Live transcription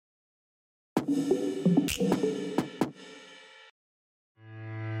Welcome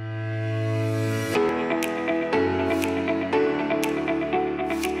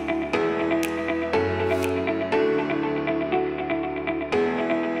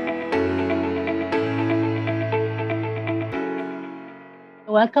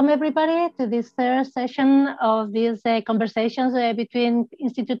everybody to this third session of these conversations between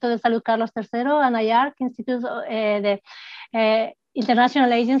Instituto de Salud Carlos III and IARC, the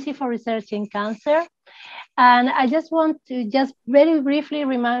International Agency for Research in Cancer. And I just want to very briefly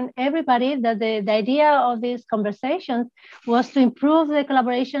remind everybody that the idea of these conversations was to improve the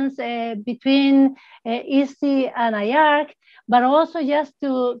collaborations between ISCIII and IARC, but also just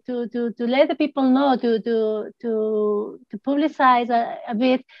to let the people know, to publicize a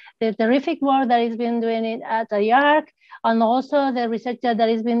bit the terrific work that is being doing at IARC, and also the research that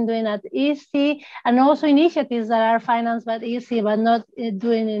is being doing at ISCIII, and also initiatives that are financed by ISCIII but not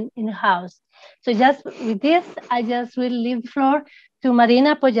doing in-house. So just with this, I just will leave the floor to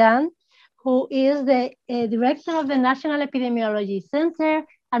Marina Poyan, who is the director of the National Epidemiology Center,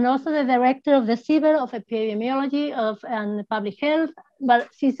 and also the director of the CIBER of Epidemiology and Public Health. But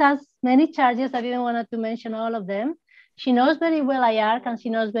she has many charges. I didn't want to mention all of them. She knows very well IARC and she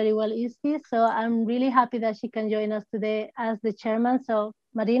knows very well ISCIII. So I'm really happy that she can join us today as the chairman. So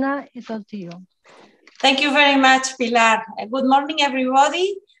Marina, it's up to you. Thank you very much, Pilar. Good morning,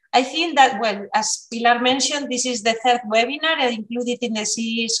 everybody. I think that, well, as Pilar mentioned, this is the third webinar included in the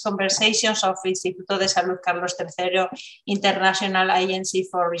series Conversations of Instituto de Salud Carlos III, International Agency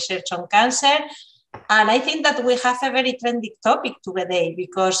for Research on Cancer. And I think that we have a very trendy topic today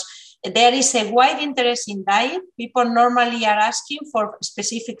because there is a wide interest in diet. People normally are asking for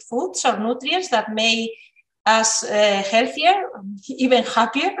specific foods or nutrients that may us healthier, even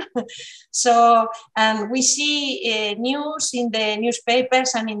happier. So, and we see news in the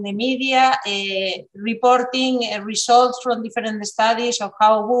newspapers and in the media reporting results from different studies of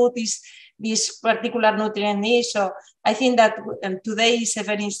how good this particular nutrient is. So I think that today is a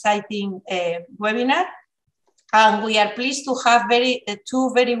very exciting webinar. And we are pleased to have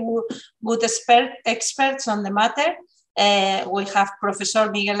two very good experts on the matter. We have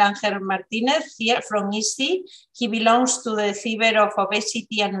Professor Miguel Martínez here from ISCIII. He belongs to the CIBER of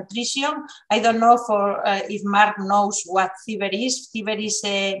Obesity and Nutrition. I don't know if Marc knows what CIBER is. CIBER is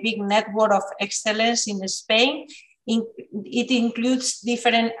a big network of excellence in Spain. It includes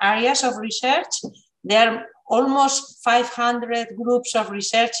different areas of research. There are almost 500 groups of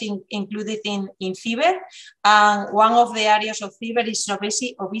research included in CIBER. And one of the areas of CIBER is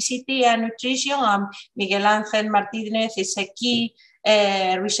obesity and nutrition. And Miguel Martínez is a key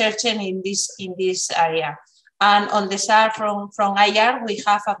researcher in this area. And on the side from IARC, we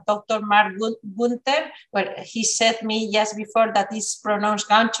have a Dr. Marc Gunter, where he said me just before that it's pronounced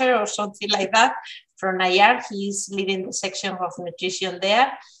Gunter or something like that. From IARC, he is leading the section of nutrition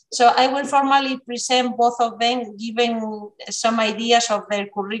there. So I will formally present both of them, giving some ideas of their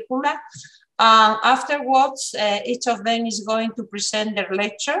curricula. Afterwards, each of them is going to present their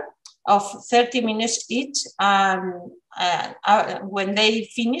lecture of 30 minutes each. When they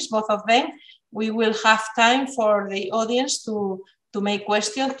finish, both of them, we will have time for the audience to make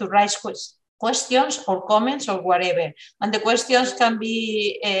questions, to raise questions or comments or whatever. And the questions can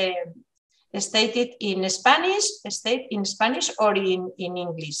be stated in Spanish, or in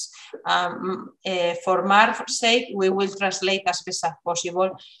English. For Marc's sake, we will translate as best as possible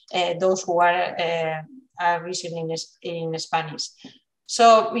those who are listening in Spanish.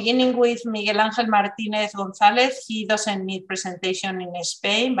 So beginning with Miguel Martínez-González, he doesn't need presentation in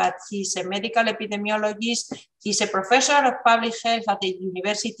Spain, but he's a medical epidemiologist. He's a professor of public health at the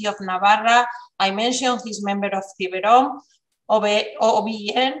University of Navarra. I mentioned he's member of CIBER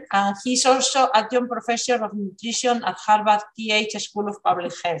OBN, and he's also adjunct professor of nutrition at Harvard T.H. School of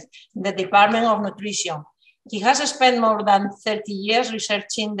Public Health in the Department of Nutrition. He has spent more than 30 years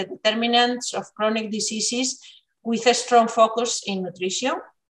researching the determinants of chronic diseases with a strong focus in nutrition.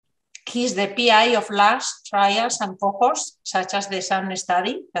 He is the PI of large trials and cohorts, such as the SUN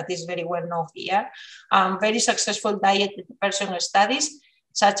study, that is very well known here, and very successful diet person studies,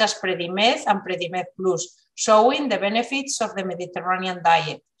 such as Preventive and Preventive Plus, showing the benefits of the Mediterranean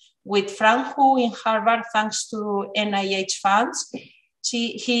diet. With Frank Hu in Harvard, thanks to NIH funds,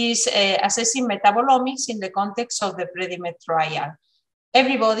 he is assessing metabolomics in the context of the Preventive trial.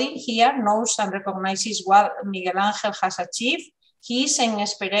 Everybody here knows and recognizes what Miguel Ángel has achieved. He is an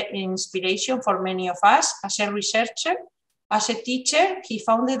inspiration for many of us as a researcher As a teacher, he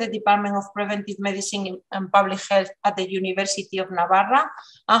founded the Department of Preventive Medicine and Public Health at the University of Navarra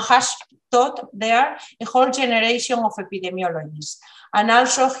and has taught there a whole generation of epidemiologists. And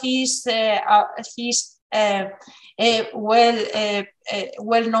also he's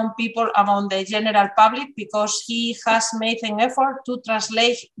well-known people among the general public because he has made an effort to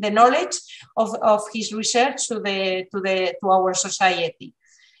translate the knowledge of his research to our society.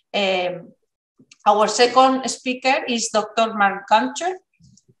 Our second speaker is Dr. Marc Gunter.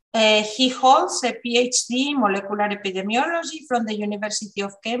 He holds a PhD in molecular epidemiology from the University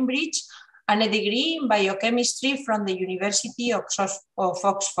of Cambridge and a degree in biochemistry from the University of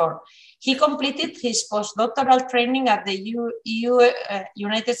Oxford. He completed his postdoctoral training at the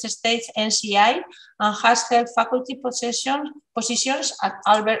United States NCI and has held faculty positions at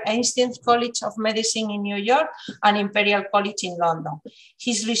Albert Einstein College of Medicine in New York and Imperial College in London.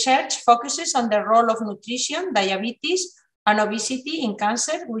 His research focuses on the role of nutrition, diabetes, and obesity in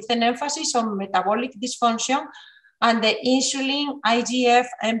cancer with an emphasis on metabolic dysfunction and the insulin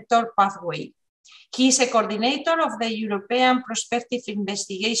IGF-mTOR pathway. He is a coordinator of the European Prospective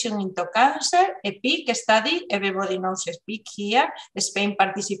Investigation into Cancer, EPIC study. Everybody knows EPIC here. Spain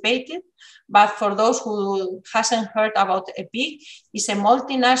participated. But for those who hasn't heard about EPIC, it's a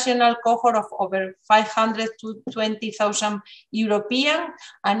multinational cohort of over 500 to 20,000 Europeans.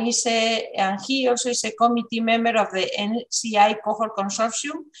 And he also is a committee member of the NCI cohort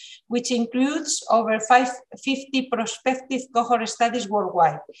consortium, which includes over 50 prospective cohort studies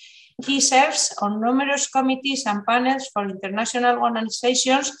worldwide. He serves on numerous committees and panels for international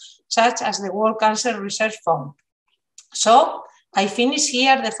organizations such as the World Cancer Research Fund. So I finish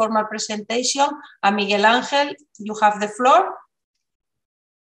here the formal presentation, and Miguel Ángel, you have the floor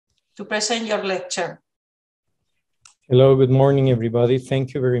to present your lecture. Hello, good morning, everybody.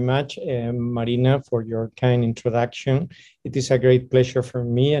 Thank you very much, Marina, for your kind introduction. It is a great pleasure for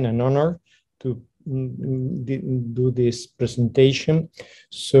me and an honor to do this presentation.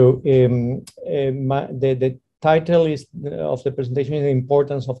 So the title of the presentation is the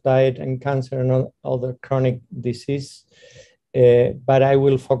importance of diet and cancer and other chronic disease, but I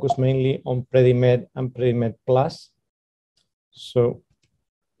will focus mainly on Predimed and Predimed Plus. So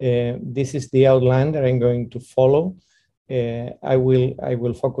this is the outline that I'm going to follow. I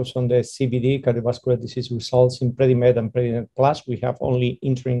will focus on the CVD, cardiovascular disease results in Predimed and Predimed Plus. We have only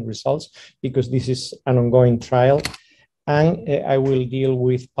interim results because this is an ongoing trial. And I will deal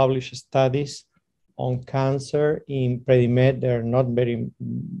with published studies on cancer in Predimed. There are not very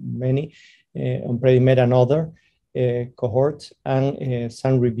many on Predimed and other cohorts, and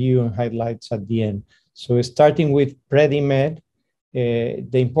some review and highlights at the end. So starting with Predimed, the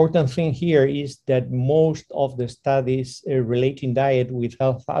important thing here is that most of the studies relating diet with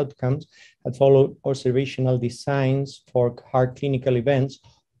health outcomes have followed observational designs for hard clinical events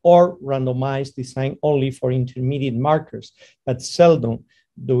or randomized design only for intermediate markers, but seldom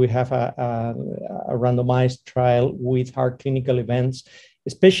do we have a randomized trial with hard clinical events,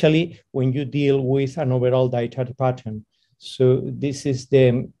 especially when you deal with an overall dietary pattern. So this is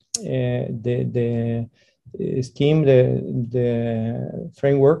the scheme, the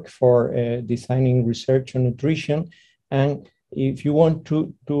framework for designing research on nutrition. And if you want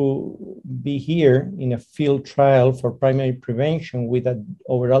to be here in a field trial for primary prevention with an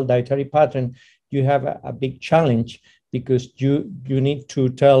overall dietary pattern, you have a big challenge because you need to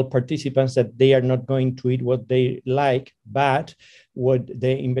tell participants that they are not going to eat what they like, but what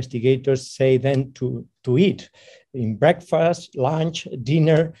the investigators say then to eat in breakfast, lunch,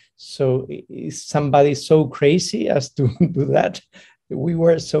 dinner. So is somebody so crazy as to do that? We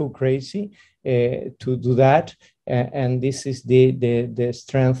were so crazy to do that. And this is the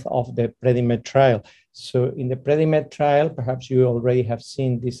strength of the Predimed trial. So in the Predimed trial, perhaps you already have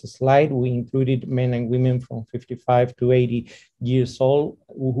seen this slide. We included men and women from 55 to 80 years old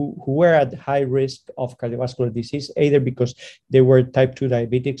who were at high risk of cardiovascular disease, either because they were type 2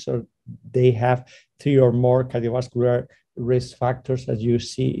 diabetics or they have 3 or more cardiovascular risk factors, as you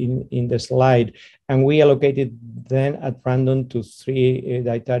see in the slide. And we allocated then at random to 3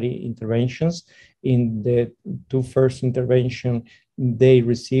 dietary interventions. In the 2 first intervention, they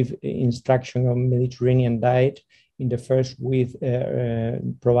receive instruction on Mediterranean diet. In the first, with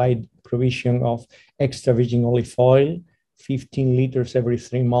provision of extra virgin olive oil, 15 liters every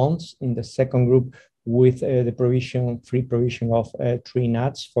 3 months. In the second group, with the free provision of tree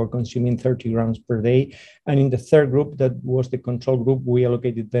nuts for consuming 30 grams per day. And in the third group, that was the control group, we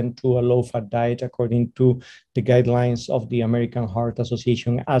allocated them to a low-fat diet according to the guidelines of the American Heart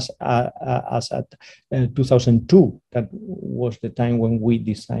Association as at 2002. That was the time when we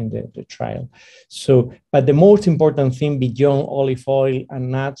designed the trial. So, but the most important thing beyond olive oil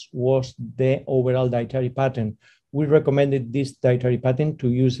and nuts was the overall dietary pattern. We recommended this dietary pattern to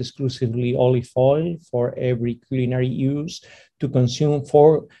use exclusively olive oil for every culinary use, to consume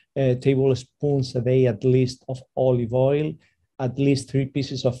 4 tablespoons a day at least of olive oil, at least 3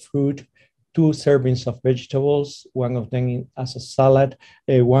 pieces of fruit, 2 servings of vegetables, 1 of them as a salad,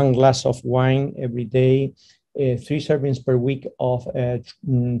 1 glass of wine every day, 3 servings per week of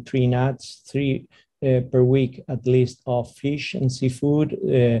tree nuts, 3 per week at least of fish and seafood,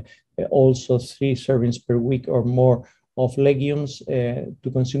 also 3 servings per week or more of legumes,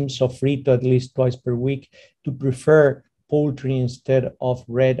 to consume sofrito at least twice per week, to prefer poultry instead of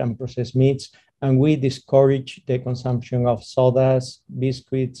red and processed meats. And we discourage the consumption of sodas,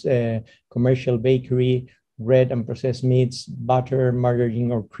 biscuits, commercial bakery, red and processed meats, butter,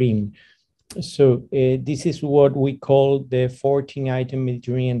 margarine, or cream. So this is what we call the 14-item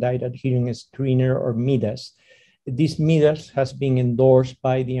Mediterranean diet adherence screener, or MIDAS. This MIDAS has been endorsed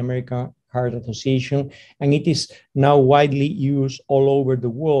by the American Heart Association, and it is now widely used all over the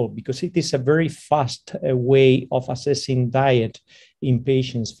world because it is a very fast way of assessing diet in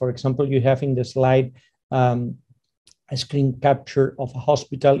patients. For example, you have in the slide a screen capture of a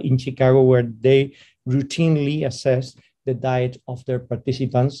hospital in Chicago where they routinely assess the diet of their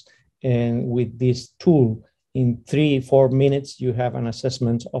participants. And with this tool, in 3-4 minutes, you have an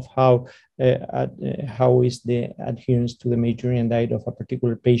assessment of how is the adherence to the Mediterranean diet of a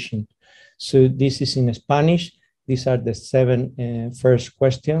particular patient. So this is in Spanish. These are the 7 first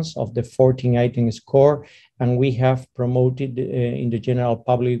questions of the 14-item score. And we have promoted in the general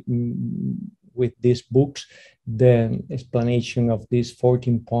public with these books, the explanation of these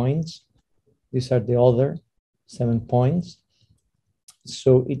 14 points. These are the other 7 points.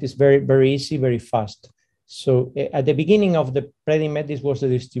 So it is very, very easy, very fast. So at the beginning of the Predimed, this was the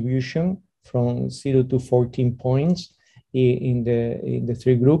distribution from 0 to 14 points in the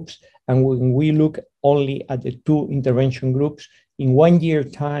 3 groups. And when we look only at the 2 intervention groups, in 1 year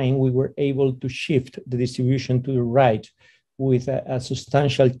time, we were able to shift the distribution to the right with a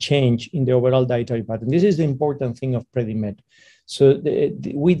substantial change in the overall dietary pattern. This is the important thing of Predimed. So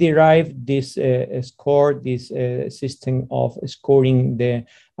we derived this score, this system of scoring the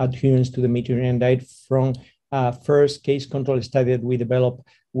adherence to the Mediterranean diet from a first case control study that we developed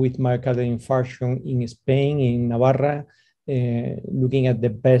with myocardial infarction in Spain, in Navarra, looking at the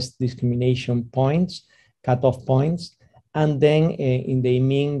best discrimination points, cutoff points. And then in the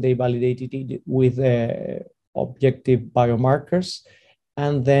IMIN, they validated it with objective biomarkers.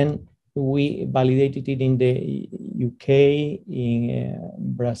 And then we validated it in the UK, in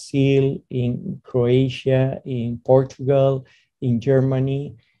Brazil, in Croatia, in Portugal, in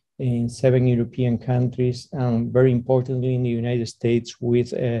Germany, in 7 European countries, and very importantly in the United States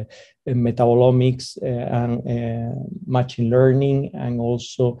with metabolomics and machine learning, and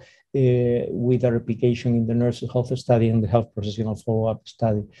also with a replication in the nurses' health study and the health professional follow-up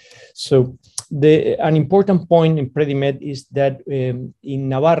study. So an important point in Predimed is that in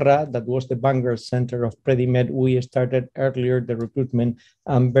Navarra, that was the vanguard center of Predimed, we started earlier the recruitment,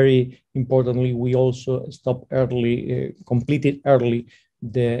 and very importantly, we also stopped early, completed early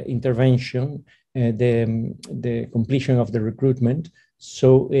the intervention, the completion of the recruitment.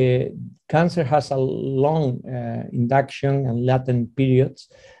 So cancer has a long induction and latent periods,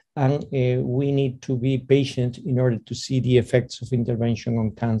 and we need to be patient in order to see the effects of intervention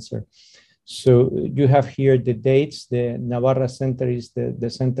on cancer. So you have here the dates. The Navarra Center is the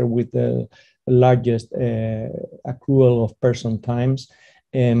center with the largest accrual of person times.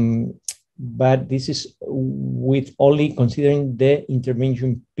 But this is with only considering the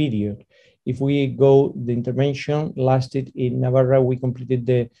intervention period. If we go, the intervention lasted in Navarra, we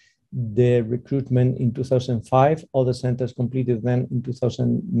completed the recruitment in 2005. Other centers completed them in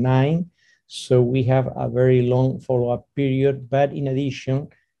 2009. So we have a very long follow-up period. But in addition,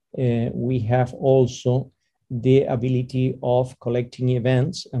 we have also the ability of collecting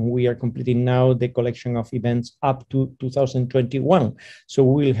events, and we are completing now the collection of events up to 2021. So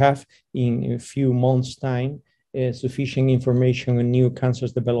we'll have in a few months' time sufficient information on new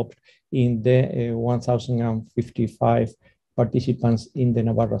cancers developed in the 1,055 participants in the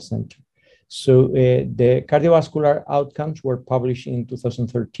Navarra Center. So the cardiovascular outcomes were published in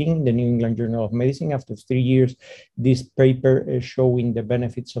 2013 in the New England Journal of Medicine. After 3 years, this paper showing the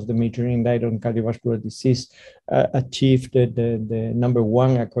benefits of the Mediterranean diet on cardiovascular disease achieved the number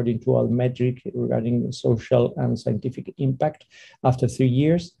 1 according to all metric regarding social and scientific impact after 3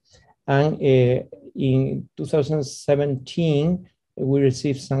 years. And in 2017, we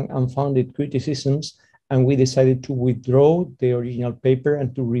received some unfounded criticisms, and we decided to withdraw the original paper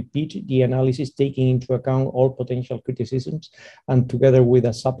and to repeat the analysis, taking into account all potential criticisms. And together with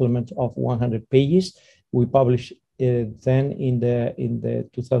a supplement of 100 pages, we published then in the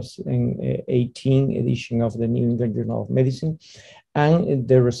 2018 edition of the New England Journal of Medicine. And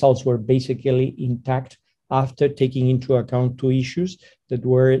the results were basically intact after taking into account 2 issues that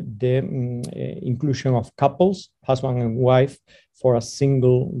were the inclusion of couples, husband and wife, for a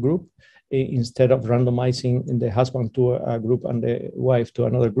single group, instead of randomizing the husband to a group and the wife to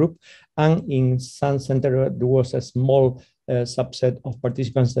another group. And in some center, there was a small subset of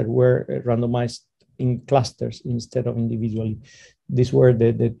participants that were randomized in clusters instead of individually. These were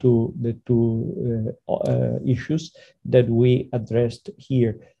the two issues that we addressed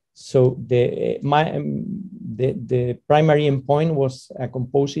here. So the primary endpoint was a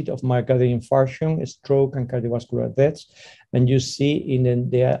composite of myocardial infarction, stroke, and cardiovascular deaths. And you see in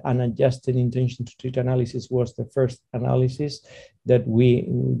the unadjusted intention to treat analysis was the first analysis that we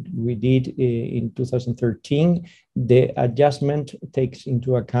did in 2013. The adjustment takes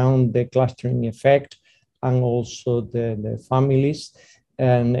into account the clustering effect and also the families.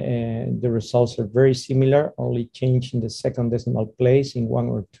 And the results are very similar, only change in the second decimal place in 1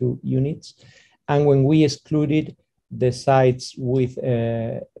 or 2 units. And when we excluded the sites with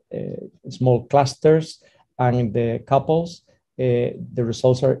small clusters and the couples, the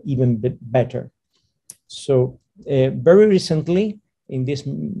results are even better. So very recently, in this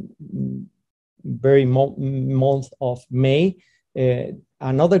very month of May,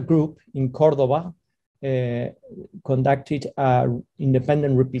 another group in Córdoba conducted an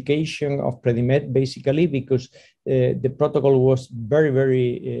independent replication of Predimed, basically because the protocol was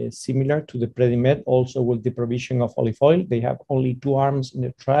very similar to the Predimed, also with the provision of olive oil. They have only 2 arms in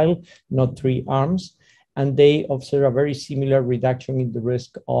the trial, not 3 arms, and they observe a very similar reduction in the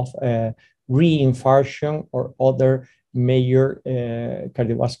risk of reinfarction or other major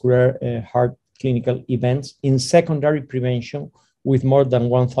cardiovascular heart clinical events in secondary prevention with more than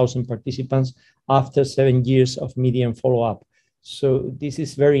 1,000 participants after 7 years of median follow-up. So this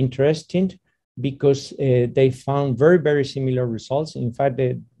is very interesting because they found very similar results. In fact,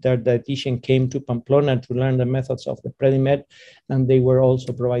 their dietitian came to Pamplona to learn the methods of the Predimed, and they were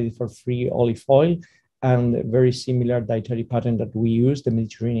also provided for free olive oil and a very similar dietary pattern that we use, the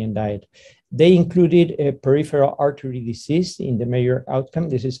Mediterranean diet. They included a peripheral artery disease in the major outcome.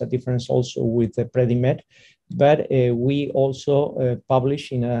 This is a difference also with the Predimed, but we also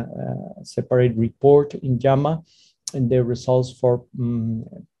published in a separate report in JAMA and the results for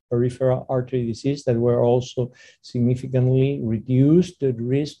peripheral artery disease that were also significantly reduced the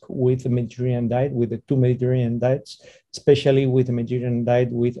risk with the Mediterranean diet, with the 2 Mediterranean diets, especially with the Mediterranean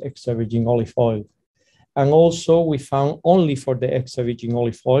diet with extra virgin olive oil. And also we found only for the extra virgin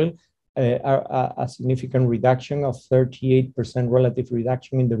olive oil a significant reduction of 38% relative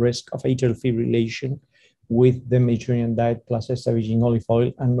reduction in the risk of atrial fibrillation with the Mediterranean diet plus extra virgin olive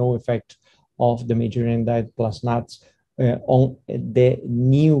oil, and no effect of the Mediterranean diet plus nuts on the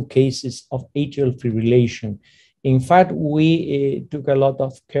new cases of atrial fibrillation. In fact, we took a lot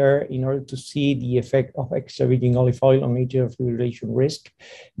of care in order to see the effect of extra virgin olive oil on atrial fibrillation risk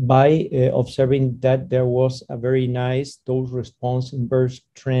by observing that there was a very nice dose response inverse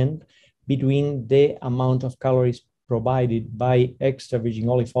trend between the amount of calories provided by extra virgin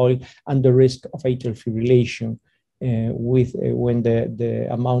olive oil and the risk of atrial fibrillation. When the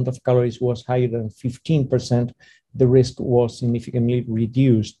amount of calories was higher than 15%, the risk was significantly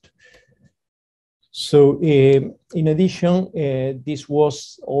reduced. So in addition, this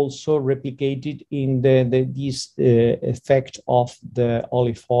was also replicated in this effect of the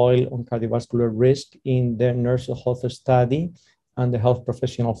olive oil on cardiovascular risk in the nurse health study and the health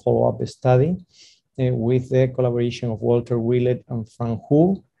professional follow-up study with the collaboration of Walter Willett and Frank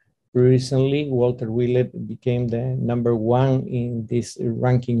Hu. Recently, Walter Willett became the #1 in this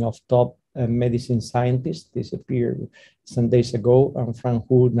ranking of top medicine scientists. This appeared some days ago, and Frank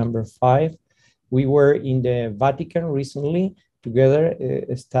Hu #5. We were in the Vatican recently together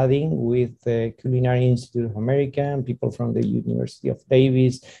studying with the Culinary Institute of America and people from the University of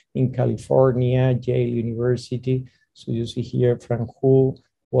Davis in California, Yale University. So you see here Frank Hu,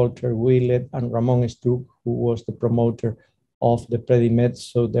 Walter Willett, and Ramon Struck, who was the promoter of the Predimed.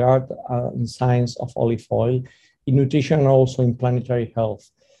 So there are signs of olive oil in nutrition and also in planetary health.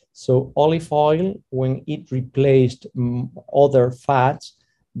 So olive oil, when it replaced other fats,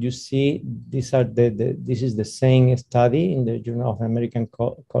 you see this is the same study in the Journal of American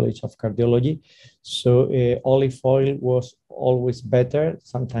College of Cardiology. So olive oil was always better,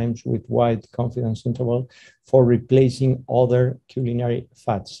 sometimes with wide confidence interval, for replacing other culinary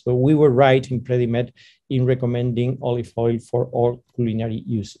fats. So we were right in Predimed in recommending olive oil for all culinary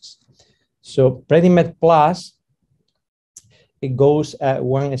uses. So Predimed Plus, it goes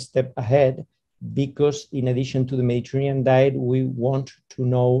one step ahead, because in addition to the Mediterranean diet, we want to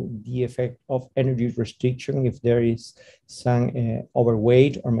know the effect of energy restriction if there is some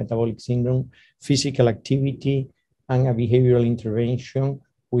overweight or metabolic syndrome, physical activity, and a behavioral intervention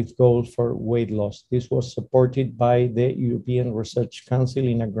with goals for weight loss. This was supported by the European Research Council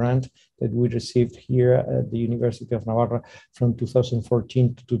in a grant that we received here at the University of Navarra from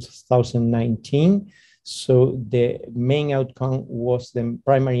 2014 to 2019. So the main outcome was, the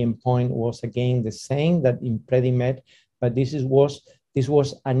primary endpoint was again the same that in Predimed, but this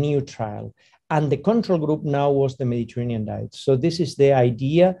was a new trial. And the control group now was the Mediterranean diet. So this is the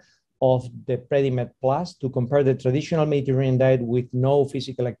idea of the Predimed Plus, to compare the traditional Mediterranean diet with no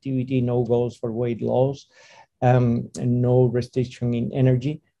physical activity, no goals for weight loss, and no restriction in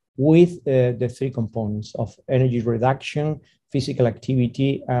energy, with the three components of energy reduction, physical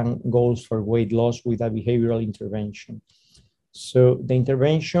activity, and goals for weight loss with a behavioral intervention. So the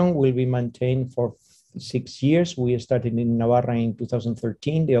intervention will be maintained for 6 years. We started in Navarra in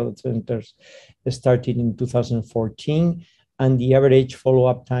 2013. The other centers started in 2014. And the average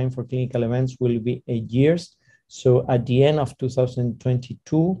follow-up time for clinical events will be 8 years. So at the end of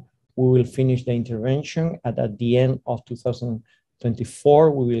 2022, we will finish the intervention. And at the end of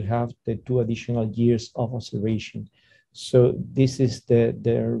 2024, we will have the 2 additional years of observation. So this is the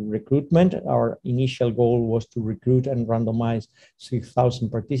recruitment. Our initial goal was to recruit and randomize 6,000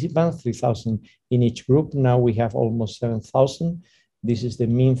 participants, 3,000 in each group. Now we have almost 7,000. This is the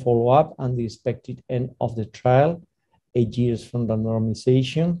mean follow-up and the expected end of the trial, 8 years from the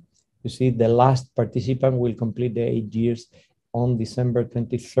randomization. You see the last participant will complete the 8 years on December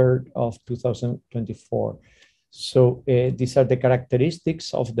 23rd of 2024. So these are the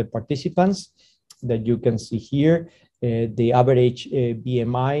characteristics of the participants that you can see here. The average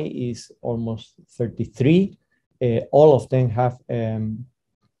BMI is almost 33. All of them have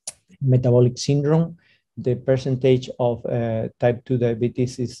metabolic syndrome. The percentage of type 2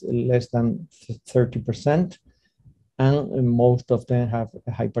 diabetes is less than 30%. And most of them have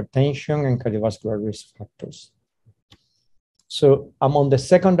hypertension and cardiovascular risk factors. So among the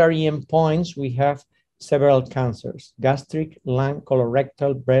secondary endpoints, we have several cancers: gastric, lung,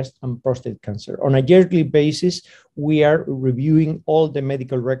 colorectal, breast, and prostate cancer. On a yearly basis, we are reviewing all the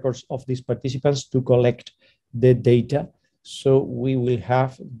medical records of these participants to collect the data. So we will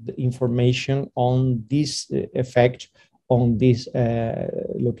have the information on this effect on these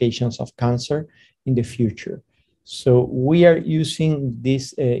locations of cancer in the future. So we are using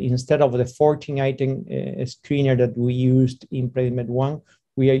this, instead of the 14-item screener that we used in Predimed 1,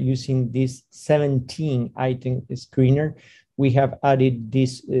 we are using this 17-item screener. We have added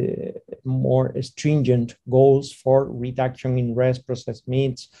these more stringent goals for reduction in rest, processed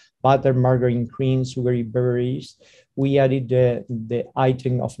meats, butter, margarine, cream, sugary beverages. We added the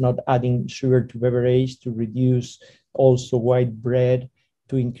item of not adding sugar to beverage, to reduce also white bread,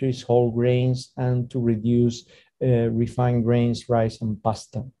 to increase whole grains, and to reduce refined grains, rice, and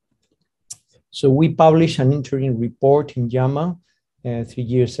pasta. So we published an interim report in JAMA 3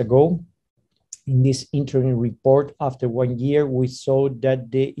 years ago. In this interim report, after 1 year, we saw that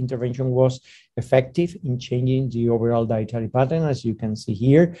the intervention was effective in changing the overall dietary pattern, as you can see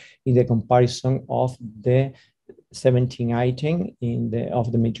here, in the comparison of the 17 item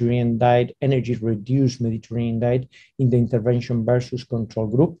of the Mediterranean diet, energy reduced Mediterranean diet, in the intervention versus control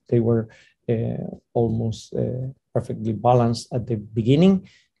group. They were almost perfectly balanced at the beginning,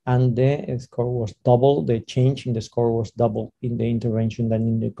 and the score was double. The change in the score was double in the intervention than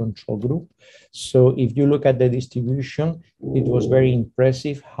in the control group. So if you look at the distribution, it was very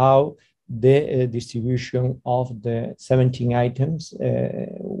impressive how the distribution of the 17 items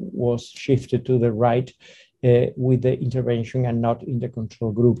was shifted to the right with the intervention and not in the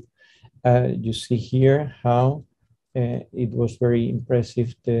control group. You see here how it was very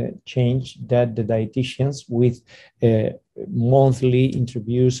impressive, the change that the dietitians with monthly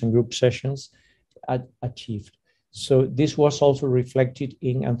interviews and group sessions achieved. So this was also reflected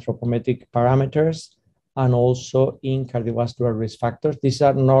in anthropometric parameters and also in cardiovascular risk factors. These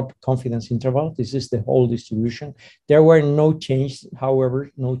are not confidence intervals. This is the whole distribution. There were no changes,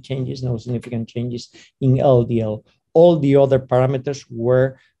 however, no significant changes in LDL. All the other parameters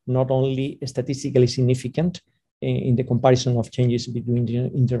were not only statistically significant in the comparison of changes between the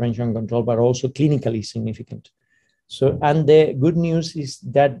intervention and control, but also clinically significant. So, and the good news is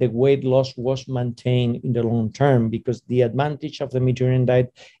that the weight loss was maintained in the long term, because the advantage of the Mediterranean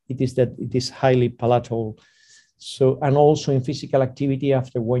diet, it is that it is highly palatable. So, and also in physical activity,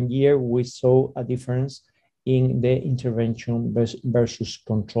 after 1 year, we saw a difference in the intervention versus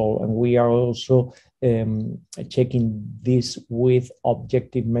control. And we are also checking this with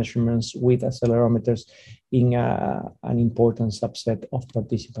objective measurements with accelerometers in an important subset of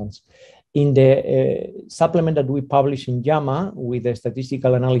participants. In the supplement that we published in JAMA with the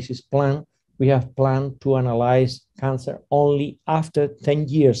statistical analysis plan, we have planned to analyze cancer only after 10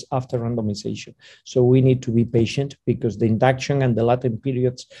 years after randomization. So we need to be patient, because the induction and the latent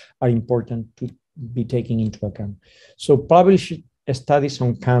periods are important to be taken into account. So published studies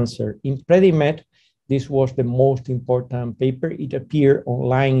on cancer. In Preventive, this was the most important paper. It appeared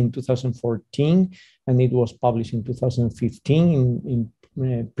online in 2014, and it was published in 2015 in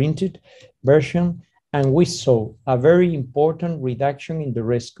printed version. And we saw a very important reduction in the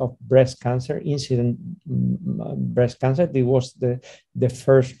risk of breast cancer, incident breast cancer. It was the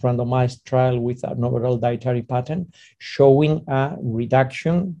first randomized trial with an overall dietary pattern showing a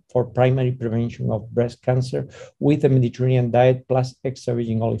reduction for primary prevention of breast cancer with the Mediterranean diet plus extra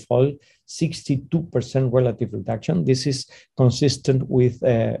virgin olive oil, 62% relative reduction. This is consistent with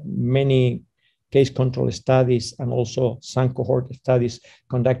many case control studies and also some cohort studies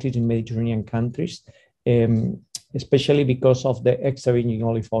conducted in Mediterranean countries, especially because of the extra virgin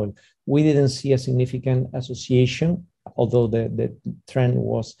olive oil. We didn't see a significant association, although the trend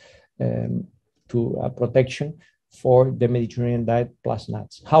was to protection for the Mediterranean diet plus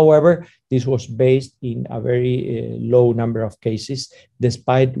nuts. However, this was based in a very low number of cases,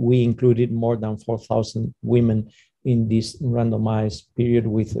 despite we included more than 4,000 women in this randomized period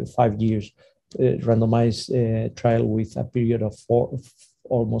with 5 years. Randomized trial with a period of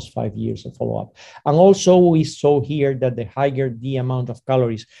almost 5 years of follow-up. And also we saw here that the higher the amount of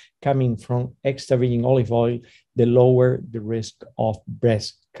calories coming from extra virgin olive oil, the lower the risk of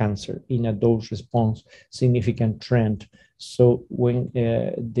breast cancer in a dose response significant trend. So when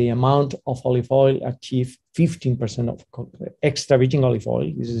the amount of olive oil achieved 15% of extra virgin olive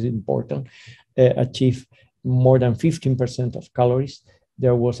oil, this is important, achieve more than 15% of calories,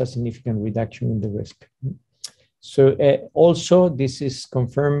 there was a significant reduction in the risk. So also this is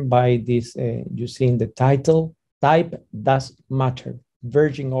confirmed by this, you see in the title, type does matter.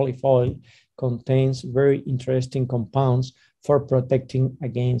 Virgin olive oil contains very interesting compounds for protecting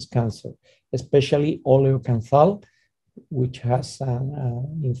against cancer, especially oleocanthal, which has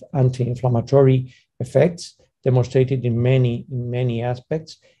anti-inflammatory effects demonstrated in many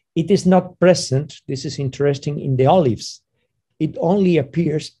aspects. It is not present, this is interesting, in the olives. It only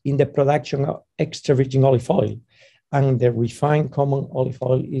appears in the production of extra virgin olive oil, and the refined common olive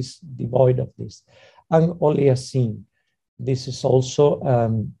oil is devoid of this. And oleacin, this is also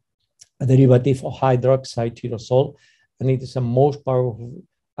a derivative of hydroxide tyrosol, and it is a most powerful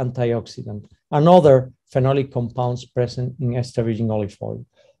antioxidant. Another phenolic compounds present in extra virgin olive oil.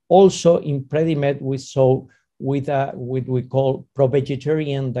 Also in Preventive, we saw with what we call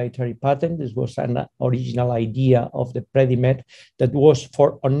pro-vegetarian dietary pattern. This was an original idea of the Preventive that was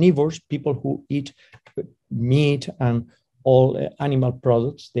for omnivores, people who eat meat and all animal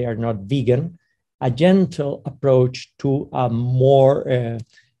products. They are not vegan. A gentle approach to a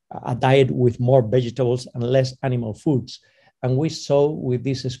diet with more vegetables and less animal foods. And we saw with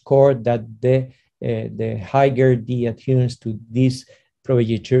this score that the higher the adherence to this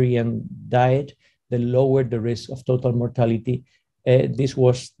pro-vegetarian diet, the lower the risk of total mortality. This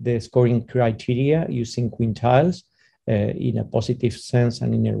was the scoring criteria using quintiles in a positive sense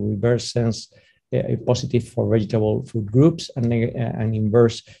and in a reverse sense, positive for vegetable food groups and an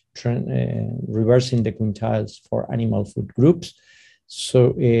inverse trend, reversing the quintiles for animal food groups.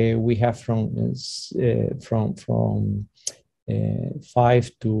 So we have from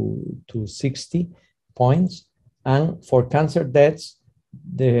 5 to 60 points. And for cancer deaths,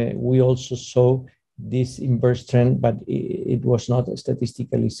 we also saw this inverse trend, but it was not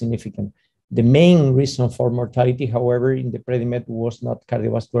statistically significant. The main reason for mortality, however, in the Preventive was not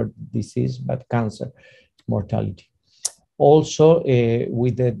cardiovascular disease, but cancer mortality. Also,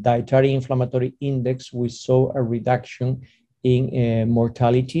 with the dietary inflammatory index, we saw a reduction in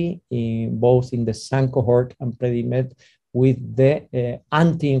mortality, both in the SAN cohort and Preventive, with the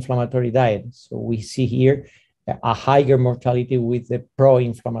anti-inflammatory diet. So we see here a higher mortality with the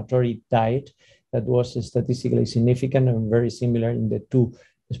pro-inflammatory diet that was statistically significant and very similar in the two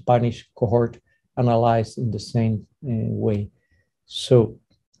Spanish cohort analyzed in the same way. So,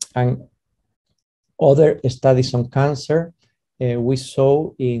 and other studies on cancer, we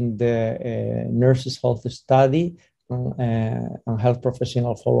saw in the nurses' health study and health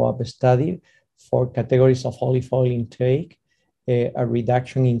professional follow-up study for categories of olive oil intake, a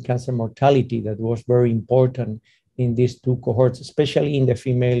reduction in cancer mortality that was very important in these two cohorts, especially in the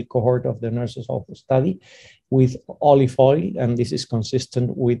female cohort of the nurses' health study with olive oil, and this is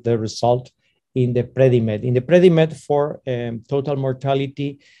consistent with the result in the Predimed. In the Predimed for total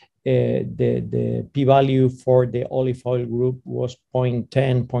mortality, the p-value for the olive oil group was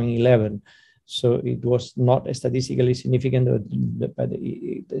 0.10, 0.11. So it was not statistically significant, but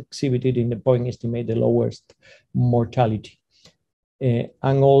it exhibited in the point estimate the lowest mortality.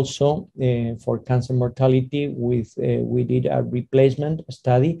 And also for cancer mortality, we did a replacement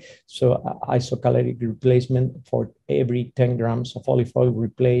study. So isocaloric replacement for every 10 grams of olive oil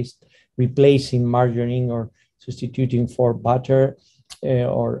replacing margarine or substituting for butter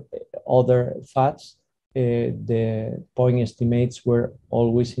or other fats. The point estimates were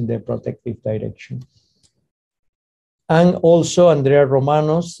always in the protective direction. And also Andrea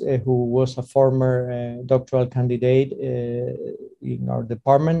Romanos, who was a former doctoral candidate in our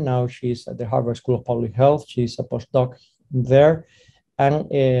department. Now she's at the Harvard School of Public Health. She's a postdoc there.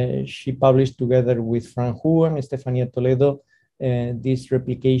 And she published together with Frank Hu and Estefania Toledo this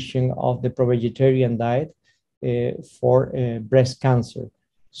replication of the pro-vegetarian diet for breast cancer.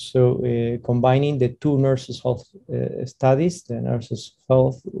 So combining the two nurses' health studies, the nurses'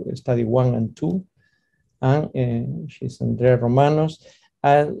 health study 1 and 2, and she's Andrea Romanos,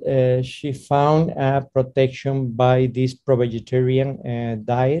 and she found a protection by this pro-vegetarian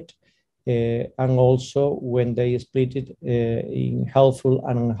diet, and also when they split it in healthful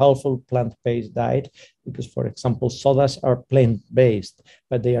and unhealthful plant-based diet, because for example, sodas are plant-based,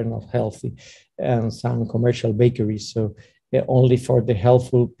 but they are not healthy, and some commercial bakeries. So only for the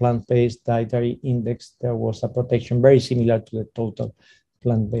healthful plant-based dietary index, there was a protection very similar to the total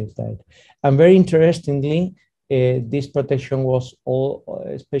plant-based diet. And very interestingly, this protection was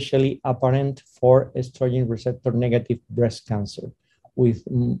especially apparent for estrogen receptor negative breast cancer, with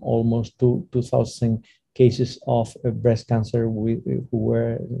almost 2,000 cases of breast cancer who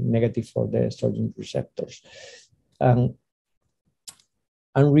were negative for the estrogen receptors. And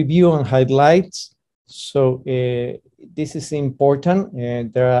review and highlights. So this is important.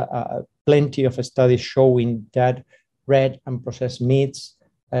 There are plenty of studies showing that red and processed meats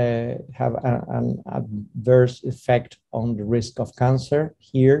have an adverse effect on the risk of cancer.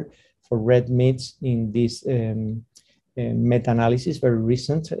 Here, for red meats in this meta-analysis, very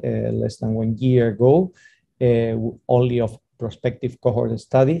recent, less than 1 year ago, only of prospective cohort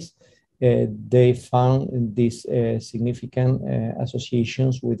studies, they found these significant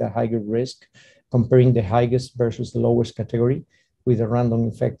associations with a higher risk, comparing the highest versus the lowest category with a random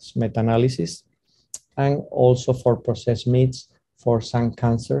effects meta-analysis. And also for processed meats, for some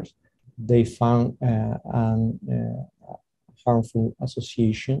cancers, they found a harmful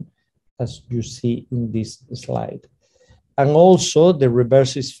association, as you see in this slide. And also the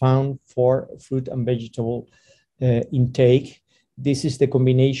reverse is found for fruit and vegetable intake. This is the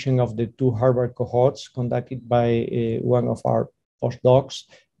combination of the two Harvard cohorts conducted by one of our postdocs,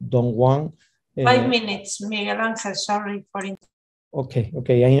 Dong Wang. 5 minutes, Miguel Ángel, sorry for it. Okay,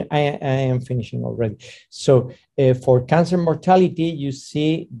 I am finishing already. So for cancer mortality, you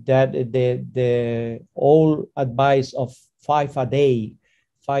see that the all advice of 5 a day,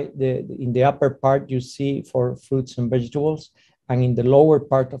 in the upper part you see for fruits and vegetables, and in the lower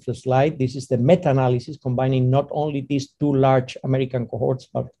part of the slide, this is the meta-analysis combining not only these two large American cohorts,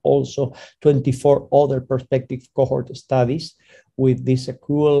 but also 24 other prospective cohort studies with this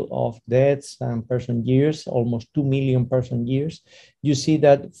accrual of deaths and person years, almost 2 million person years. You see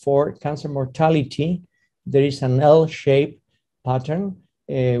that for cancer mortality, there is an L-shaped pattern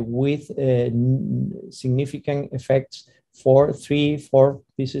with significant effects for 3-4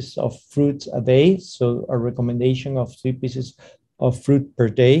 pieces of fruits a day. So a recommendation of 3 pieces of fruit per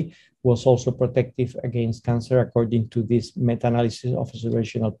day was also protective against cancer, according to this meta-analysis of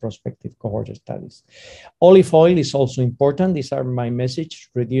observational prospective cohort studies. Olive oil is also important. These are my message: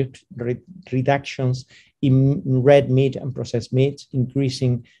 reductions in red meat and processed meats,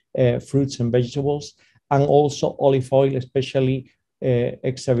 increasing fruits and vegetables, and also olive oil, especially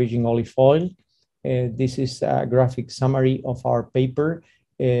extra virgin olive oil. This is a graphic summary of our paper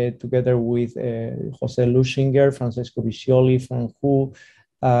together with Jose Luschinger, Francesco Viscioli, Frank Hu,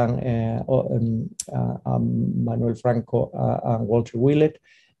 and Manuel Franco and Walter Willett.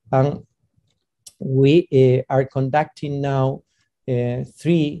 And we are conducting now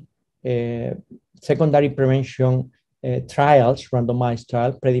 3 secondary prevention trials, randomized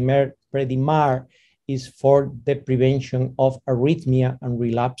trials. Predimar is for the prevention of arrhythmia and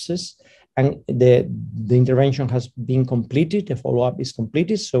relapses. And the intervention has been completed, the follow-up is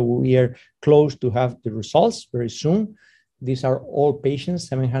completed, so we are close to have the results very soon. These are all patients,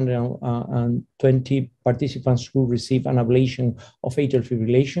 720 participants who receive an ablation of atrial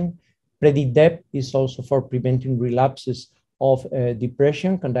fibrillation. Predidep is also for preventing relapses of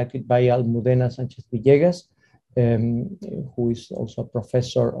depression, conducted by Almudena Sanchez-Villegas, who is also a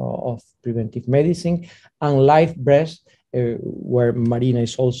professor of preventive medicine, and Live Breast, where Marina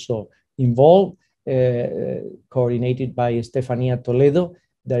is also involved, coordinated by Estefania Toledo,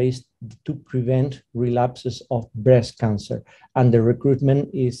 that is to prevent relapses of breast cancer. And the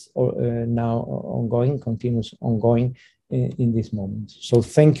recruitment is now ongoing, continues ongoing in this moment. So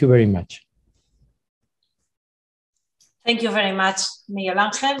thank you very much. Thank you very much, Miguel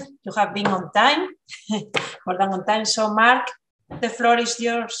Angel. You have been on time, more than on time. So Marc, the floor is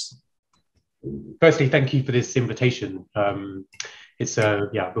yours. Firstly, thank you for this invitation. It's a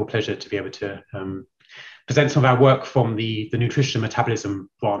real pleasure to be able to present some of our work from the nutrition and metabolism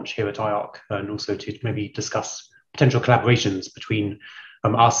branch here at IARC, and also to maybe discuss potential collaborations between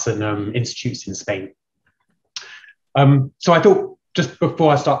us and institutes in Spain. So I thought just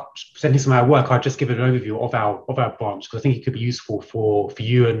before I start presenting some of our work, I'd just give an overview of our branch, because I think it could be useful for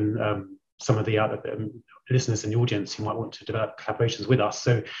you and some of the other listeners in the audience who might want to develop collaborations with us.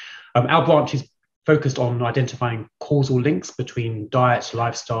 So our branch is focused on identifying causal links between diet,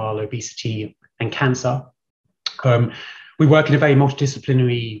 lifestyle, obesity, and cancer. We work in a very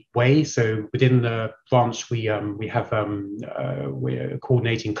multidisciplinary way. So within the branch, we're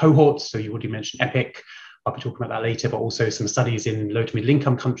coordinating cohorts. So you already mentioned EPIC. I'll be talking about that later, but also some studies in low to middle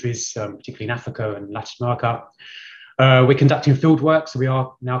income countries, particularly in Africa and Latin America. We're conducting field work. So we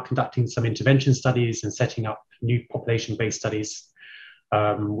are now conducting some intervention studies and setting up new population-based studies.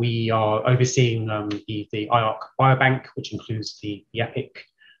 We are overseeing the IARC Biobank, which includes the EPIC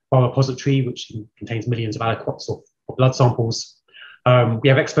biorepository, which contains millions of aliquots of blood samples. We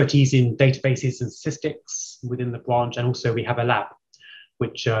have expertise in databases and statistics within the branch, and also we have a lab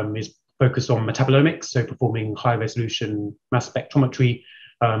which is focused on metabolomics, so performing high resolution mass spectrometry,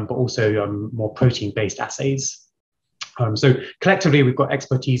 but also more protein-based assays. So collectively, we've got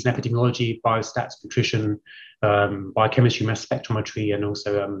expertise in epidemiology, biostats, nutrition, biochemistry, mass spectrometry, and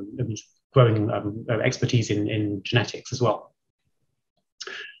also growing expertise in genetics as well.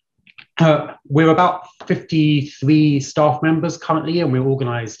 We're about 53 staff members currently, and we're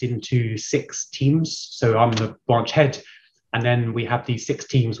organized into 6 teams. So I'm the branch head, and then we have these 6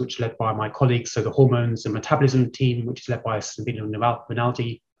 teams, which are led by my colleagues. So the hormones and metabolism team, which is led by Sabino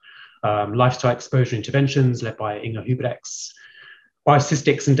Rinaldi, lifestyle exposure interventions, led by Inga Hubrex,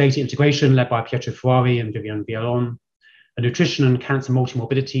 biostatistics and data integration, led by Pietro Ferrari and Vivian Vialon, and nutrition and cancer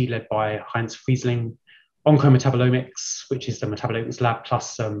multimorbidity, led by Heinz Friesling, oncometabolomics, which is the metabolomics lab,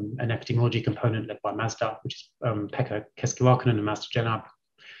 plus an epidemiology component led by Mazda, which is Pekka Keskirakinen and Mazda Jenab,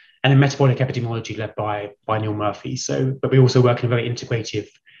 and then metabolic epidemiology led by Neil Murphy. So, but we also work in a very integrative,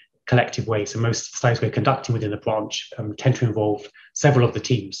 collective way. So most studies we're conducting within the branch tend to involve several of the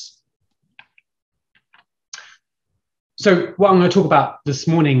teams. So what I'm going to talk about this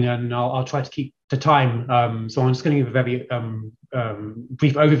morning, and I'll try to keep to time. So I'm just going to give a very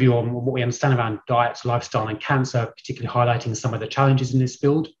brief overview on what we understand around diet, lifestyle, and cancer, particularly highlighting some of the challenges in this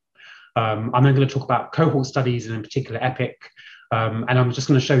field. I'm then going to talk about cohort studies, and in particular EPIC. And I'm just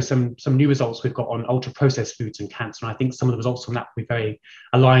going to show some new results we've got on ultra-processed foods and cancer. And I think some of the results from that will be very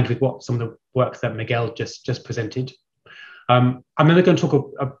aligned with what some of the work that Miguel just presented. I'm then going to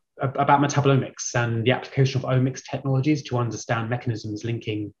talk about metabolomics and the application of omics technologies to understand mechanisms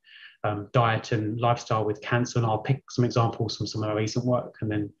linking diet and lifestyle with cancer. And I'll pick some examples from some of our recent work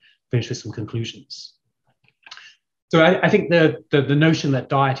and then finish with some conclusions. So I think the notion that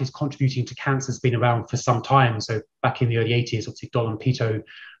diet is contributing to cancer has been around for some time. So back in the early 80s, obviously Doll and Pito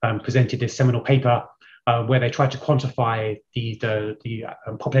presented this seminal paper where they tried to quantify the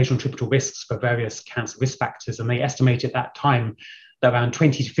population attributable risks for various cancer risk factors. And they estimated at that time that around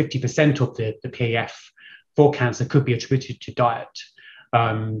 20 to 50% of the PAF for cancer could be attributed to diet.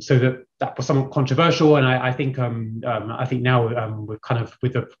 So that was somewhat controversial. And I think now we've kind of,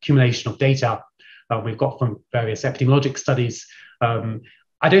 with the accumulation of data we've got from various epidemiologic studies,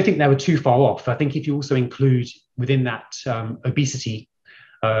 I don't think they were too far off. I think if you also include within that obesity,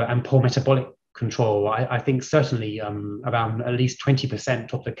 and poor metabolic control. I think certainly around at least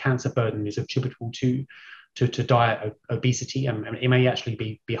 20% of the cancer burden is attributable to diet obesity, and it may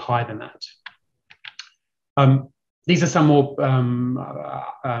actually be higher than that. These are some more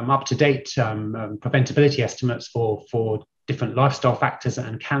up-to-date preventability estimates for different lifestyle factors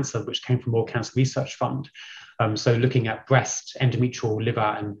and cancer, which came from World Cancer Research Fund. So looking at breast, endometrial, liver,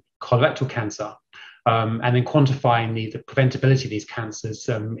 and colorectal cancer, and then quantifying the preventability of these cancers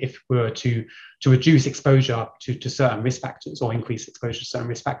if we were to reduce exposure to certain risk factors or increase exposure to certain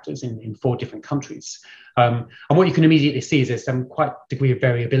risk factors in 4 different countries. And what you can immediately see is there's some quite degree of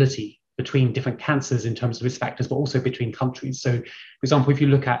variability between different cancers in terms of risk factors, but also between countries. So, for example, if you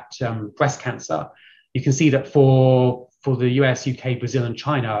look at breast cancer, you can see that for the US, UK, Brazil, and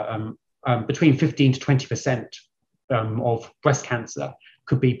China, between 15 to 20% of breast cancer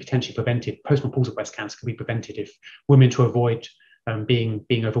could be potentially prevented. Postmenopausal breast cancer could be prevented if women to avoid being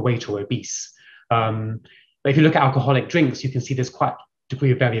overweight or obese. But if you look at alcoholic drinks, you can see there's quite a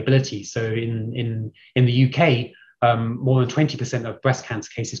degree of variability. So in the UK, more than 20% of breast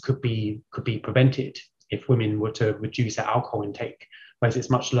cancer cases could be prevented if women were to reduce their alcohol intake, whereas it's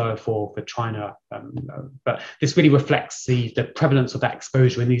much lower for China. But this really reflects the prevalence of that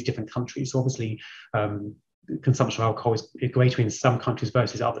exposure in these different countries. So obviously, consumption of alcohol is greater in some countries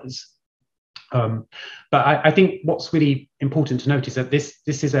versus others. But I think what's really important to note is that this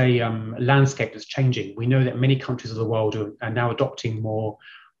is a landscape that's changing. We know that many countries of the world are now adopting more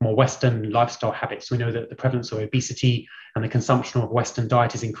Western lifestyle habits. We know that the prevalence of obesity and the consumption of Western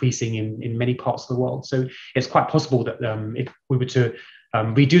diet is increasing in many parts of the world. So it's quite possible that if we were to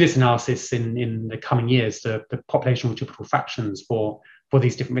redo this analysis in the coming years, the population typical fractions for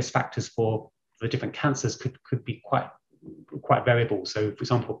these different risk factors for the different cancers could be quite variable. So, for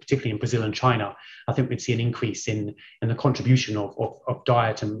example, particularly in Brazil and China, I think we'd see an increase in the contribution of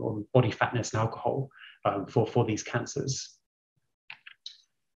diet and body fatness and alcohol for these cancers.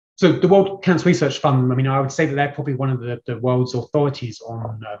 So the World Cancer Research Fund, I mean, I would say that they're probably one of the world's authorities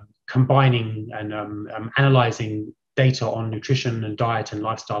on combining and analyzing data on nutrition and diet and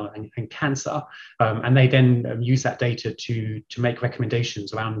lifestyle and cancer. And they then use that data to make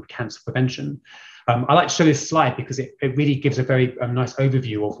recommendations around cancer prevention. I like to show this slide because it really gives a very nice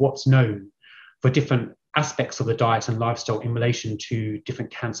overview of what's known for different aspects of the diet and lifestyle in relation to different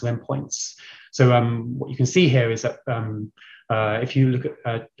cancer endpoints. So what you can see here is that if you look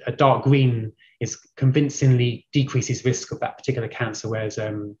at a dark green, is convincingly decreases risk of that particular cancer, whereas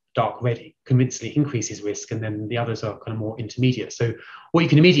dark red convincingly increases risk, and then the others are kind of more intermediate. So what you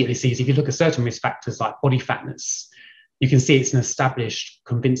can immediately see is if you look at certain risk factors like body fatness, you can see it's an established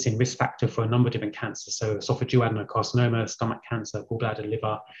convincing risk factor for a number of different cancers. So esophageal adenocarcinoma, stomach cancer, gallbladder,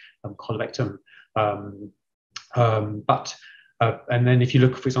 liver, colorectal. And then if you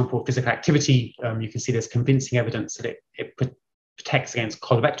look, for example, at physical activity, you can see there's convincing evidence that it protects against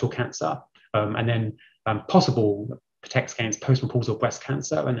colorectal cancer, and then possible protects against postmenopausal breast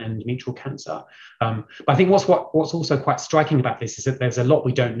cancer and endometrial cancer. But I think what's also quite striking about this is that there's a lot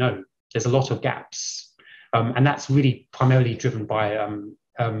we don't know. There's a lot of gaps. And that's really primarily driven by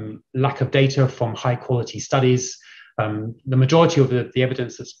lack of data from high quality studies. The majority of the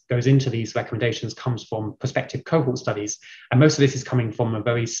evidence that goes into these recommendations comes from prospective cohort studies. And most of this is coming from a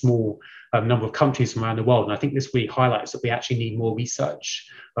very small number of countries from around the world. And I think this really highlights that we actually need more research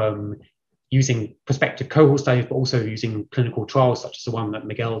using prospective cohort studies, but also using clinical trials, such as the one that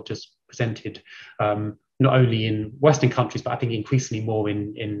Miguel just presented, not only in Western countries, but I think increasingly more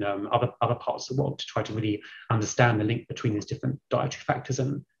in other parts of the world to try to really understand the link between these different dietary factors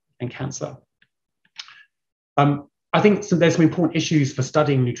and cancer. I think there's some important issues for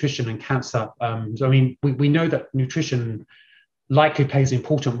studying nutrition and cancer. So, I mean, we know that nutrition likely plays an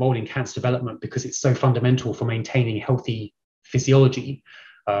important role in cancer development because it's so fundamental for maintaining healthy physiology.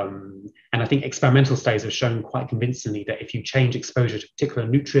 And I think experimental studies have shown quite convincingly that if you change exposure to particular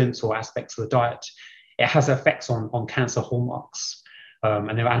nutrients or aspects of the diet, it has effects on cancer hallmarks.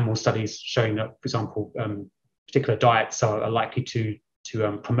 And there are animal studies showing that, for example, particular diets are likely to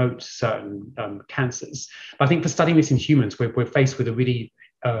promote certain cancers. But I think for studying this in humans, we're faced with a really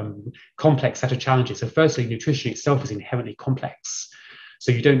complex set of challenges. So firstly, nutrition itself is inherently complex.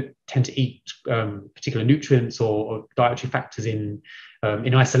 So you don't tend to eat particular nutrients or dietary factors in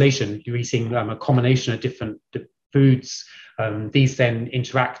isolation. You're eating a combination of different foods. These then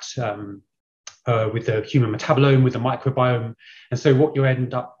interact with the human metabolome, with the microbiome. And so what you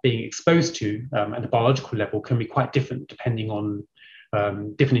end up being exposed to at the biological level can be quite different depending on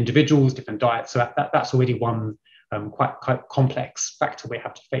different individuals, different diets. So that's already one quite complex factor we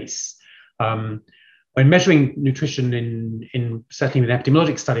have to face. When measuring nutrition in certainly in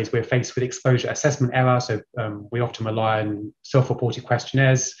epidemiologic studies, we're faced with exposure assessment error. So we often rely on self-reported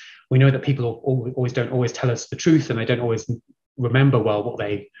questionnaires. We know that people don't always tell us the truth, and they don't always remember well what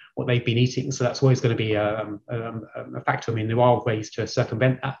they've been eating. So that's always going to be a factor. I mean, there are ways to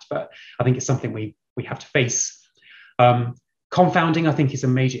circumvent that, but I think it's something we have to face. Confounding, I think, is a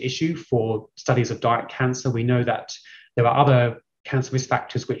major issue for studies of diet cancer. We know that there are other cancer risk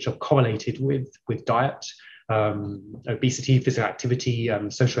factors which are correlated with diet, obesity, physical activity,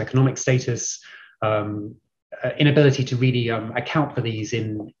 socioeconomic status, inability to really account for these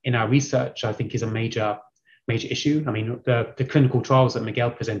in our research, I think, is a major issue. I mean, the clinical trials that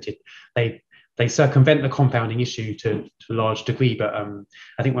Miguel presented, they circumvent the confounding issue to a large degree, but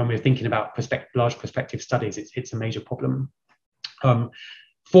I think when we're thinking about large prospective studies, it's a major problem.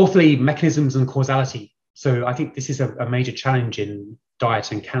 Fourthly, mechanisms and causality. So I think this is a major challenge in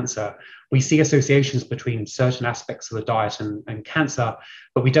diet and cancer. We see associations between certain aspects of the diet and cancer,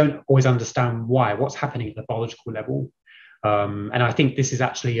 but we don't always understand why, what's happening at the biological level. And I think this is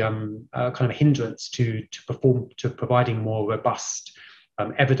actually a kind of a hindrance to providing more robust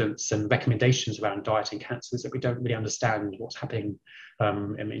evidence and recommendations around diet and cancers, that we don't really understand what's happening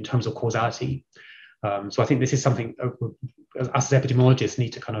in terms of causality. So I think this is something us as epidemiologists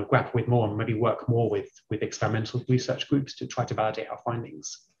need to kind of grapple with more, and maybe work more with experimental research groups to try to validate our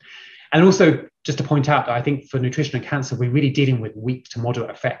findings. And also, just to point out that I think for nutrition and cancer, we're really dealing with weak to moderate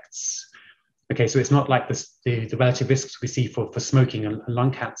effects. Okay, so it's not like the relative risks we see for smoking and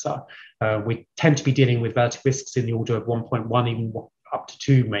lung cancer. We tend to be dealing with relative risks in the order of 1.1, even up to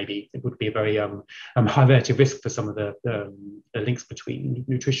 2, maybe. It would be a very high relative risk for some of the links between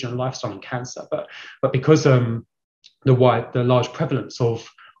nutrition and lifestyle and cancer. But because the large prevalence of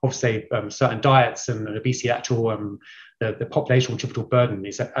say certain diets and obesity, the population contributor burden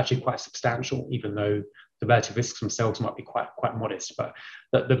is actually quite substantial, even though the relative risks themselves might be quite modest. But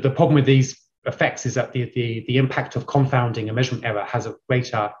the problem with these effects is that the impact of confounding and measurement error has a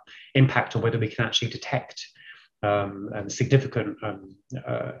greater impact on whether we can actually detect significant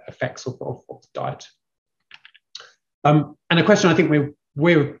effects of diet. And a question I think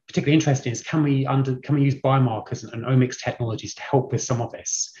we're particularly interested in is, can we use biomarkers and omics technologies to help with some of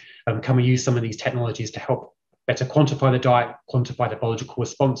this? Can we use some of these technologies to help better quantify the diet, quantify the biological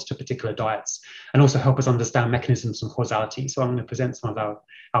response to particular diets, and also help us understand mechanisms and causality? So I'm going to present some of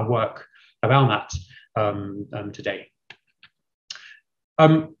our work around that today.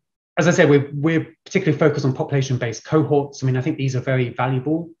 As I said, we're particularly focused on population-based cohorts. I mean, I think these are very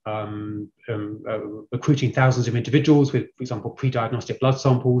valuable, recruiting thousands of individuals with, for example, pre-diagnostic blood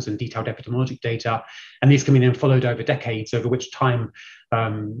samples and detailed epidemiologic data. And these can be then followed over decades, over which time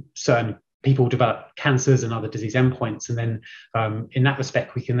certain people develop cancers and other disease endpoints. And then in that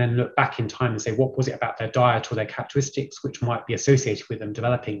respect, we can then look back in time and say, what was it about their diet or their characteristics which might be associated with them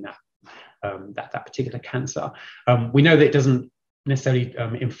developing that particular cancer? We know that it doesn't necessarily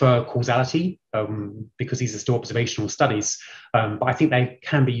infer causality, because these are still observational studies, but I think they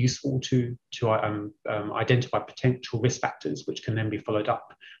can be useful to identify potential risk factors, which can then be followed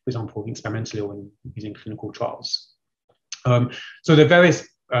up, for example, experimentally or using clinical trials. So there are various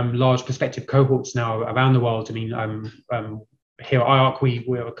large prospective cohorts now around the world. I mean, here at IARC,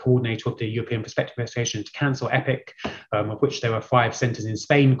 we're a coordinator of the European Prospective Investigation into Cancer, EPIC, of which there are 5 centres in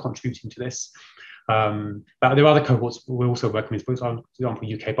Spain contributing to this. But there are other cohorts we're also working with, for example,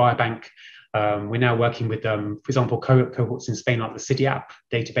 UK Biobank. We're now working with, for example, cohorts in Spain like the CIDIAP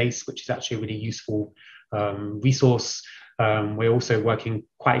database, which is actually a really useful resource. We're also working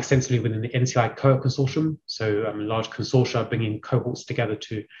quite extensively within the NCI cohort consortium, so large consortia bringing cohorts together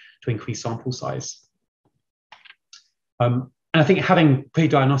to increase sample size. And I think having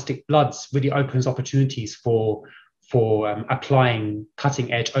pre-diagnostic bloods really opens opportunities for applying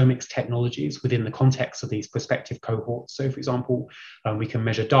cutting-edge omics technologies within the context of these prospective cohorts. So, for example, we can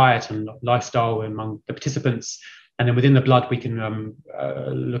measure diet and lifestyle among the participants, and then within the blood we can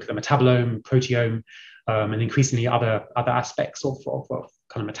look at the metabolome, proteome, and increasingly other aspects of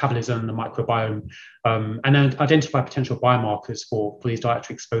kind of metabolism, the microbiome, and then identify potential biomarkers for these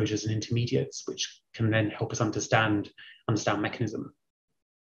dietary exposures and intermediates, which can then help us understand mechanism.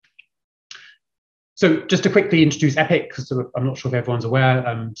 So just to quickly introduce EPIC, because I'm not sure if everyone's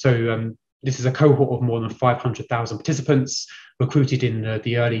aware. This is a cohort of more than 500,000 participants recruited in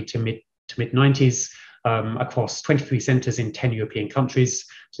the early to mid 90s across 23 centres in 10 European countries.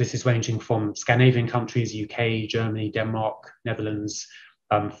 So this is ranging from Scandinavian countries, UK, Germany, Denmark, Netherlands,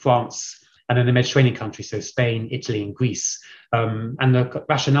 France, and then the Mediterranean countries, so Spain, Italy, and Greece. And the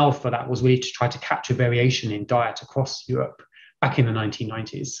rationale for that was really to try to capture variation in diet across Europe, back in the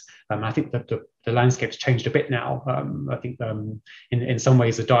 1990s. I think that the landscape's changed a bit now. I think in some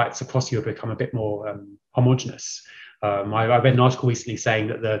ways the diets across Europe have become a bit more homogenous. I read an article recently saying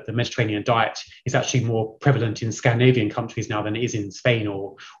that the Mediterranean diet is actually more prevalent in Scandinavian countries now than it is in Spain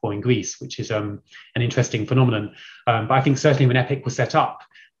or in Greece, which is an interesting phenomenon. But I think certainly when EPIC was set up,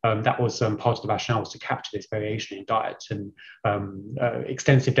 that was part of the rationale, was to capture this variation in diet, and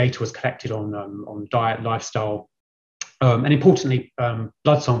extensive data was collected on diet, lifestyle, and importantly,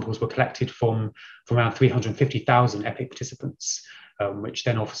 blood samples were collected from around 350,000 EPIC participants, which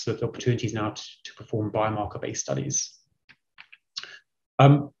then offers the opportunities now to perform biomarker-based studies.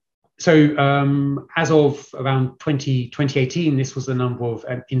 As of around 2018, this was the number of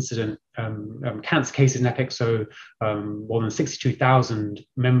incident cancer cases in EPIC. So more than 62,000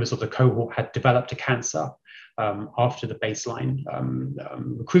 members of the cohort had developed a cancer after the baseline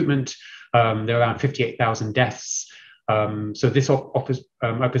recruitment. There are around 58,000 deaths. So this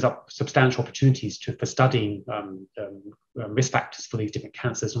opens up substantial opportunities for studying risk factors for these different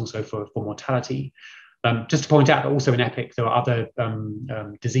cancers, and also for mortality. Just to point out that also in EPIC, there are other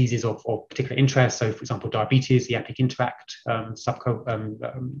diseases of particular interest. So, for example, diabetes, the EPIC Interact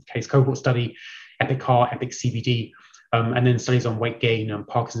case cohort study, EPIC Heart, EPIC CVD, and then studies on weight gain,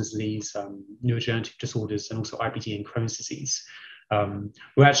 Parkinson's disease, neurodegenerative disorders, and also IBD and Crohn's disease.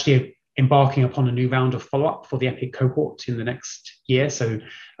 We're actually embarking upon a new round of follow-up for the EPIC cohort in the next year. So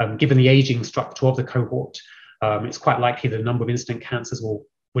given the aging structure of the cohort, it's quite likely the number of incident cancers will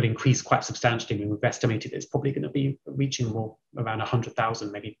increase quite substantially. We've estimated it's probably going to be reaching more around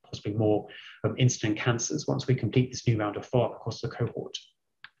 100,000, maybe possibly more incident cancers once we complete this new round of follow-up across the cohort.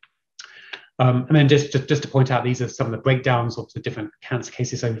 And then just to point out, these are some of the breakdowns of the different cancer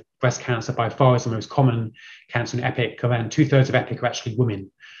cases. So breast cancer by far is the most common cancer in EPIC. Around 2/3 of EPIC are actually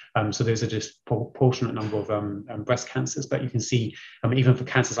women. So there's a disproportionate number of breast cancers, but you can see even for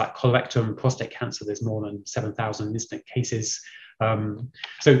cancers like colorectal and prostate cancer, there's more than 7,000 incident cases.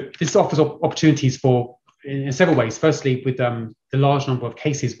 So this offers opportunities in several ways. Firstly, with the large number of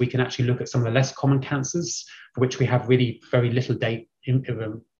cases, we can actually look at some of the less common cancers for which we have really very little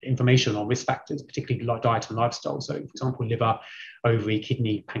information on risk factors, particularly like diet and lifestyle. So, for example, liver, ovary,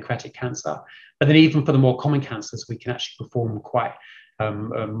 kidney, pancreatic cancer. But then even for the more common cancers, we can actually perform quite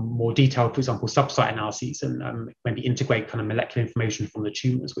more detailed, for example, subsite analyses, and maybe integrate kind of molecular information from the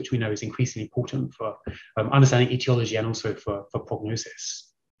tumors, which we know is increasingly important for understanding etiology and also for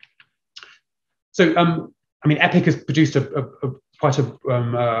prognosis. So, I mean, EPIC has produced quite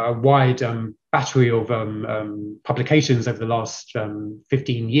a wide battery of publications over the last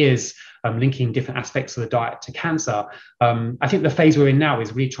 15 years, linking different aspects of the diet to cancer. I think the phase we're in now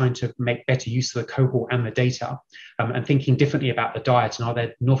is really trying to make better use of the cohort and the data, and thinking differently about the diet, and are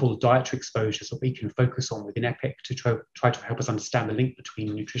there novel dietary exposures that we can focus on within EPIC to try to help us understand the link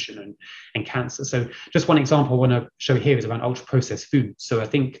between nutrition and cancer. So just one example I want to show here is around ultra-processed foods. So I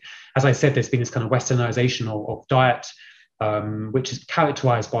think, as I said, there's been this kind of westernization of diet, which is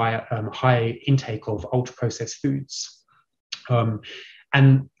characterized by a high intake of ultra-processed foods.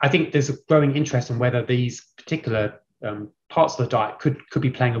 And I think there's a growing interest in whether these particular parts of the diet could be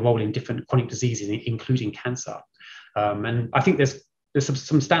playing a role in different chronic diseases, including cancer. And I think there's some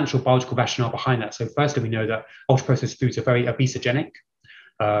substantial biological rationale behind that. So firstly, we know that ultra-processed foods are very obesogenic,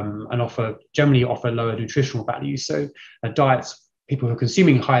 and generally offer lower nutritional values. So people who are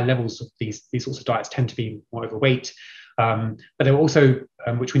consuming higher levels of these sorts of diets tend to be more overweight. But there are also,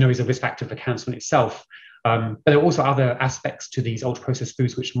 which we know is a risk factor for cancer in itself, but there are also other aspects to these ultra-processed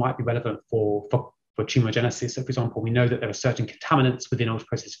foods which might be relevant for tumorigenesis. So, for example, we know that there are certain contaminants within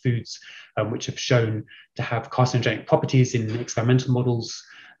ultra-processed foods which have shown to have carcinogenic properties in experimental models.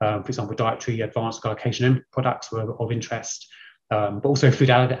 For example, dietary advanced glycation end products were of interest, but also food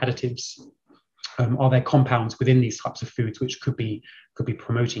additives. Are there compounds within these types of foods which could be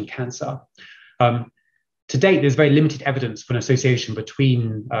promoting cancer? To date, there's very limited evidence for an association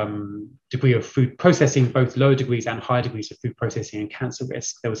between degree of food processing, both lower degrees and higher degrees of food processing, and cancer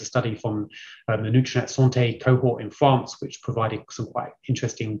risk. There was a study from the Nutrinet Santé cohort in France, which provided some quite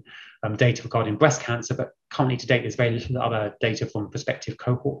interesting data regarding breast cancer, but currently to date, there's very little other data from prospective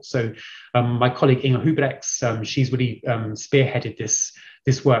cohorts. So my colleague Inga Hubrechts, she's really spearheaded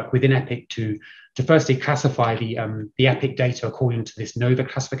this work within EPIC to firstly classify the EPIC data according to this NOVA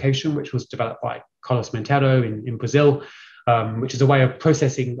classification, which was developed by Carlos Monteiro in Brazil, which is a way of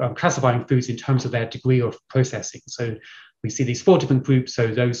classifying foods in terms of their degree of processing. So we see these 4 different groups. So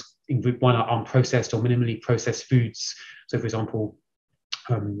those in group 1 are unprocessed or minimally processed foods. So, for example,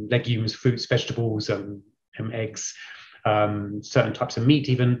 legumes, fruits, vegetables, eggs. certain types of meat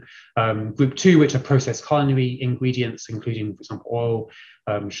even. Group 2, which are processed culinary ingredients, including, for example,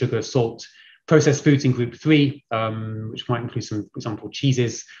 oil, sugar, salt. Processed foods in group 3, which might include some, for example,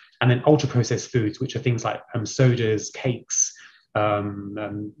 cheeses. And then ultra-processed foods, which are things like sodas, cakes,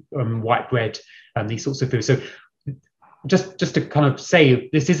 white bread, these sorts of foods. So just to kind of say,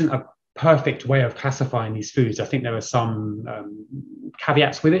 this isn't a perfect way of classifying these foods. I think there are some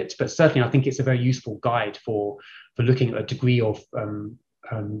caveats with it, but certainly I think it's a very useful guide for looking at a degree of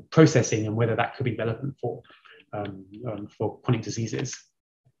processing and whether that could be relevant for chronic diseases.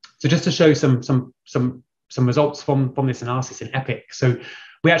 So just to show some results from this analysis in EPIC. So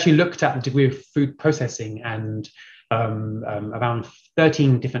we actually looked at the degree of food processing and around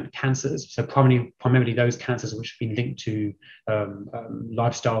 13 different cancers. So primarily those cancers which have been linked to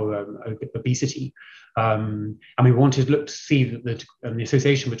lifestyle obesity. And we wanted to look to see the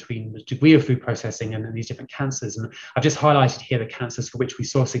association between the degree of food processing and these different cancers. And I've just highlighted here the cancers for which we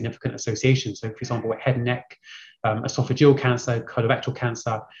saw significant association. So for example, head and neck, esophageal cancer, colorectal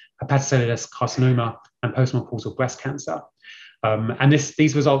cancer, hepatocellular carcinoma, and postmenopausal breast cancer. And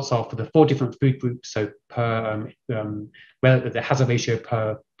these results are for the 4 different food groups, so per the hazard ratio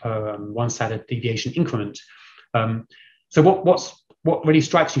per one standard deviation increment. So what really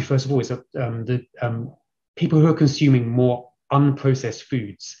strikes you first of all is that the people who are consuming more unprocessed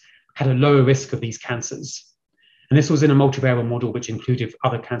foods had a lower risk of these cancers. And this was in a multivariable model which included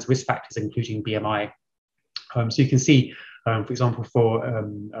other cancer risk factors, including BMI. So you can see, for example, for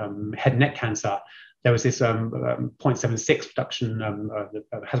head and neck cancer, there was this 0.76 reduction, the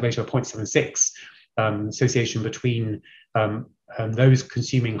hazard ratio of 0.76 association between those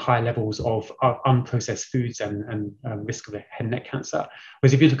consuming high levels of unprocessed foods and risk of head and neck cancer.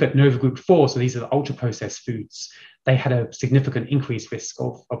 Whereas if you look at NOVA group 4, so these are the ultra processed foods, they had a significant increased risk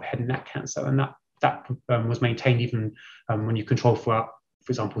of head and neck cancer, and that was maintained even when you control for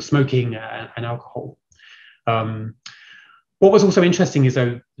example, smoking and alcohol. What was also interesting is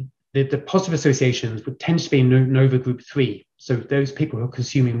though the positive associations would tend to be in NOVA group 3. So those people who are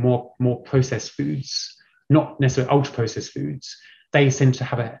consuming more processed foods, not necessarily ultra processed foods, they tend to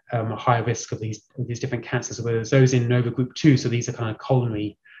have a higher risk of these different cancers. Whereas those in NOVA group 2, so these are kind of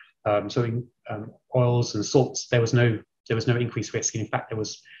culinary, oils and salts, there was no increased risk. In fact, there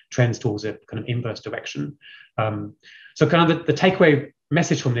was trends towards a kind of inverse direction. So kind of the takeaway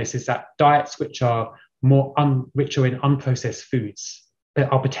message from this is that diets which are more richer in unprocessed foods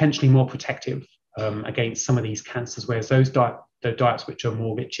are potentially more protective against some of these cancers, whereas the diets which are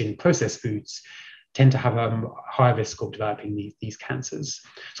more rich in processed foods tend to have a higher risk of developing these cancers.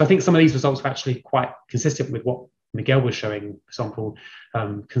 So I think some of these results are actually quite consistent with what Miguel was showing. For example,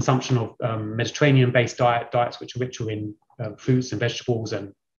 consumption of Mediterranean-based diets which are richer in fruits and vegetables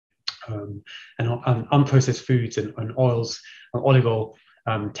and unprocessed foods and oils and olive oil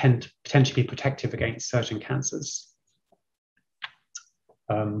tend to potentially be protective against certain cancers.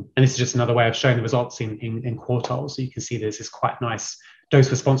 And this is just another way of showing the results in quartiles. So you can see there's this quite nice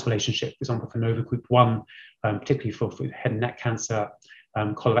dose-response relationship, for example, for NOVA group 1, particularly for head and neck cancer,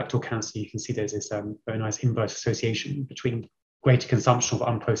 colorectal cancer. You can see there's this very nice inverse association between greater consumption of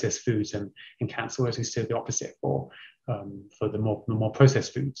unprocessed foods and cancer, whereas we see the opposite for the more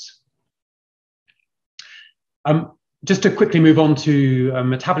processed foods. Just to quickly move on to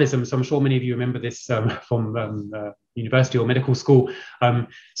metabolism, so I'm sure many of you remember this from university or medical school.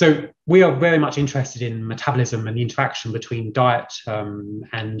 So we are very much interested in metabolism and the interaction between diet and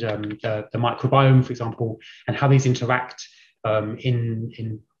the microbiome, for example, and how these interact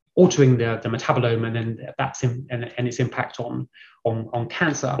in altering the metabolome, and then and its impact on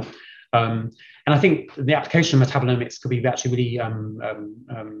cancer. And I think the application of metabolomics could be actually really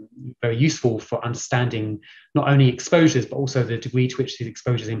very useful for understanding not only exposures, but also the degree to which these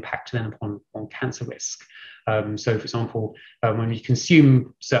exposures impact then on cancer risk. So for example, when you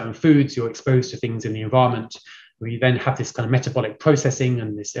consume certain foods, you're exposed to things in the environment. We then have this kind of metabolic processing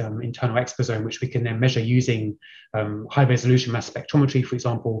and this internal exposome, which we can then measure using high resolution mass spectrometry, for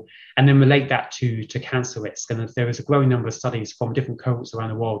example, and then relate that to cancer risk. And there is a growing number of studies from different cohorts around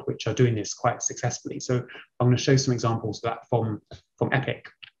the world which are doing this quite successfully. So I'm going to show some examples of that from EPIC.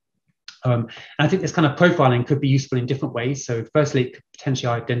 And I think this kind of profiling could be useful in different ways. So firstly, it could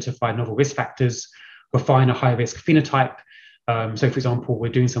potentially identify novel risk factors, refine a high risk phenotype. So for example, we're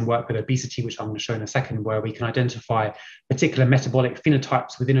doing some work with obesity, which I'm going to show in a second, where we can identify particular metabolic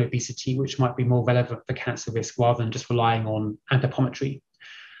phenotypes within obesity, which might be more relevant for cancer risk rather than just relying on anthropometry.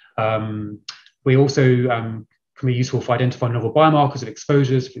 We also can be useful for identifying novel biomarkers of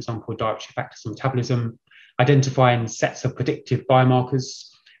exposures, for example, dietary factors and metabolism, identifying sets of predictive biomarkers,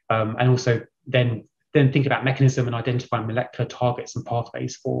 and also then then think about mechanism and identify molecular targets and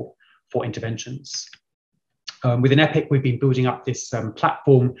pathways for interventions. Within EPIC, we've been building up this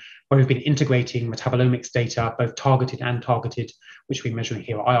platform where we've been integrating metabolomics data, both targeted and targeted, which we're measuring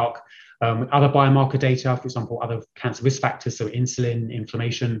here at IARC, with other biomarker data, for example, other cancer risk factors, so insulin,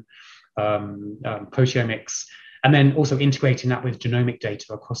 inflammation, proteomics, and then also integrating that with genomic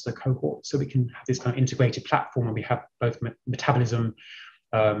data across the cohort. So we can have this kind of integrated platform where we have both metabolism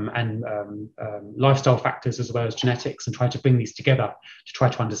and lifestyle factors as well as genetics, and try to bring these together to try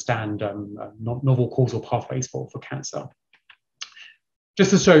to understand novel causal pathways for cancer.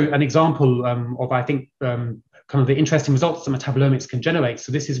 Just to show an example of, I think, kind of the interesting results that metabolomics can generate.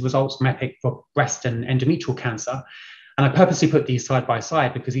 So this is results from EPIC for breast and endometrial cancer. And I purposely put these side by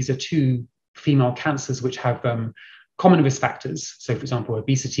side because these are two female cancers which have common risk factors. So, for example,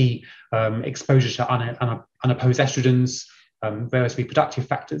 obesity, exposure to unopposed estrogens, various reproductive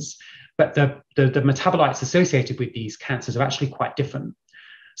factors. But the metabolites associated with these cancers are actually quite different.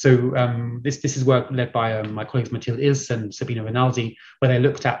 So this is work led by my colleagues Mathilde Is and Sabina Rinaldi, where they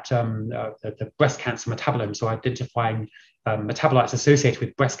looked at the breast cancer metabolome, so identifying metabolites associated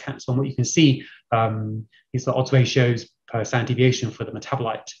with breast cancer. And what you can see is the odds ratios per standard deviation for the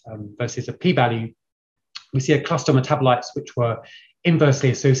metabolite versus a p-value. We see a cluster of metabolites which were inversely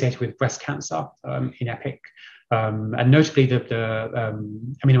associated with breast cancer in EPIC. And notably the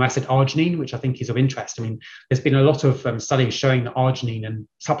amino acid arginine, which I think is of interest. I mean, there's been a lot of studies showing that arginine and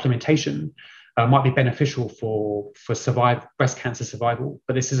supplementation might be beneficial for breast cancer survival.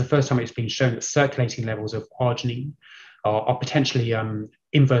 But this is the first time it's been shown that circulating levels of arginine are potentially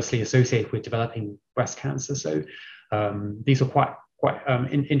inversely associated with developing breast cancer. So these are quite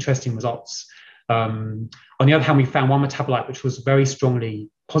interesting results. On the other hand, we found one metabolite which was very strongly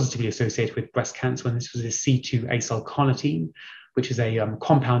positively associated with breast cancer, and this was a C2-acyl-carnitine, which is a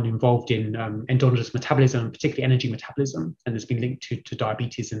compound involved in endogenous metabolism, particularly energy metabolism, and has been linked to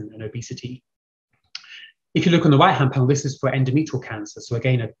diabetes and obesity. If you look on the right-hand panel, this is for endometrial cancer. So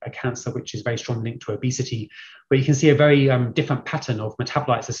again, a cancer which is very strongly linked to obesity, but you can see a very different pattern of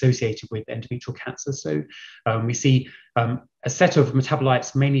metabolites associated with endometrial cancer. So we see a set of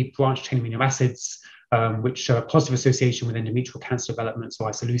metabolites, mainly branched-chain amino acids, which show a positive association with endometrial cancer development, so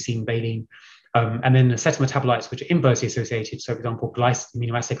isoleucine, valine, and then a set of metabolites which are inversely associated, so for example,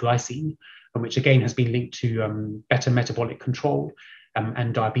 amino acid glycine, which again has been linked to better metabolic control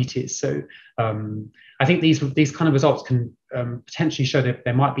and diabetes. So I think these kind of results can potentially show that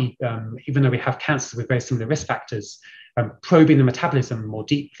there might be, even though we have cancers with very similar risk factors, probing the metabolism more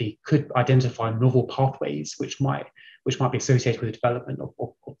deeply could identify novel pathways which might be associated with the development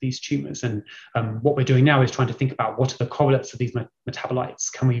of these tumors. And what we're doing now is trying to think about what are the correlates of these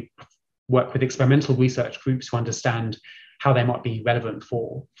metabolites. Can we work with experimental research groups to understand how they might be relevant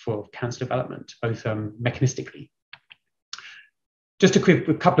for cancer development, both mechanistically. Just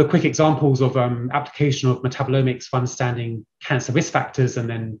a couple of quick examples of application of metabolomics for understanding cancer risk factors and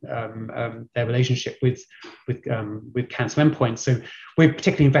then their relationship with cancer endpoints. So we're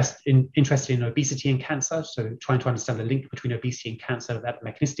particularly interested in obesity and cancer, so trying to understand the link between obesity and cancer at a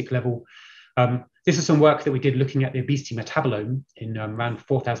mechanistic level. This is some work that we did looking at the obesity metabolome in around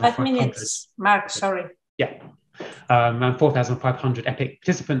 4,500. 5 minutes, Marc, sorry. Yeah. Around 4,500 EPIC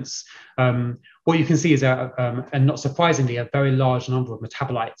participants. What you can see is, and not surprisingly, a very large number of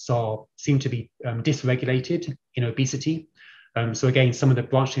metabolites seem to be dysregulated in obesity. So again, some of the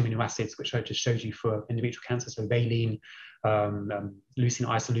branched amino acids, which I just showed you for endometrial cancer, so valine, leucine,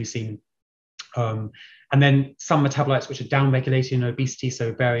 isoleucine, and then some metabolites which are downregulated in obesity,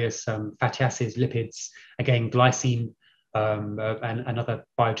 so various fatty acids, lipids, again, glycine, and other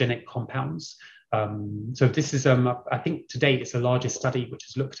biogenic compounds. So this is, I think to date, it's the largest study which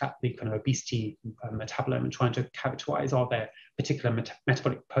has looked at the kind of obesity metabolome and trying to characterize, are there particular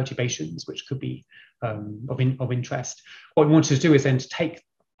metabolic perturbations which could be of interest. What we wanted to do is then to take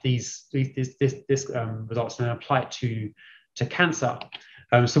these results and apply it to cancer.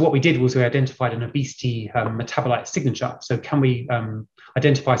 So what we did was we identified an obesity metabolite signature. So can we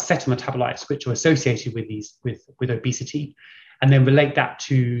identify a set of metabolites which are associated with obesity, and then relate that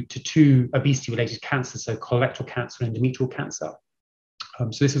to two obesity-related cancers, so colorectal cancer and endometrial cancer.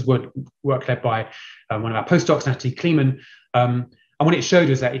 So this is work led by one of our postdocs, Natalie Kleeman. And what it showed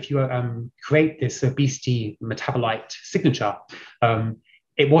was that if you create this obesity metabolite signature,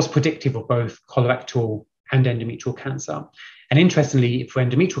 it was predictive of both colorectal and endometrial cancer. And interestingly, for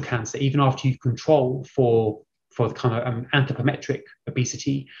endometrial cancer, even after you control for the kind of anthropometric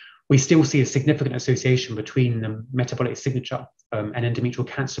obesity, we still see a significant association between the metabolic signature and endometrial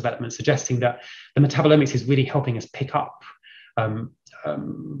cancer development, suggesting that the metabolomics is really helping us pick up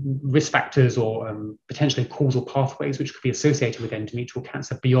risk factors or potentially causal pathways which could be associated with endometrial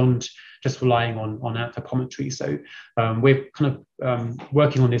cancer beyond just relying on anthropometry. So we're kind of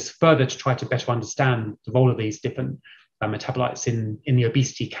working on this further to try to better understand the role of these different metabolites in the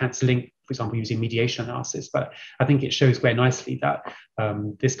obesity cancer link, for example, using mediation analysis. But I think it shows very nicely that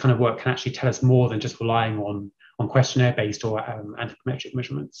this kind of work can actually tell us more than just relying on questionnaire-based or anthropometric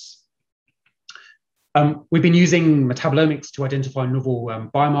measurements. We've been using metabolomics to identify novel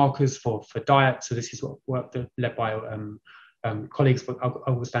biomarkers for diet. So this is work led by colleagues,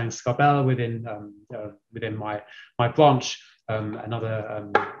 Augustin Scarbella within my branch, and other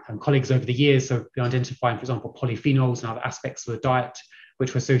colleagues over the years. So been identifying, for example, polyphenols and other aspects of the diet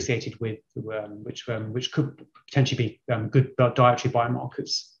which were associated with which could potentially be good dietary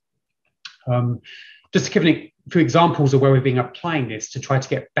biomarkers. Just to give a few examples of where we've been applying this to try to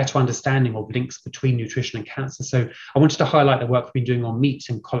get better understanding of links between nutrition and cancer. So I wanted to highlight the work we've been doing on meat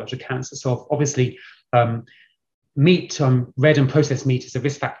and colorectal cancer. So obviously, meat, red and processed meat, is a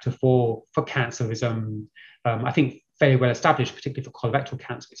risk factor for cancer. Is I think fairly well established, particularly for colorectal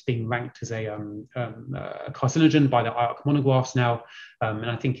cancer. It's being ranked as a carcinogen by the IARC monographs now, and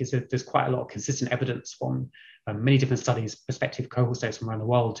I think there's quite a lot of consistent evidence from many different studies, prospective cohort studies from around the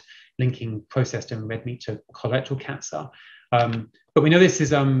world, linking processed and red meat to colorectal cancer. But we know this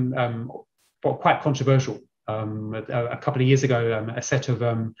is quite controversial. A couple of years ago, a set of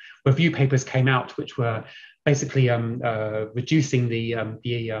review papers came out which were basically reducing the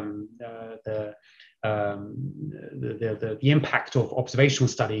impact of observational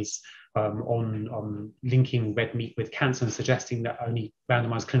studies on linking red meat with cancer, and suggesting that only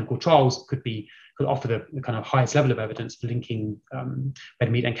randomized clinical trials could offer the kind of highest level of evidence for linking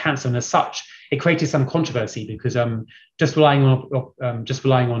red meat and cancer. And as such, it created some controversy because just relying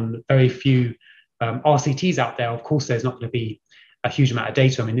on very few RCTs out there, of course, there's not going to be a huge amount of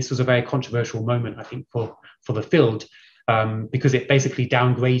data. I mean, this was a very controversial moment, I think, for the field. Because it basically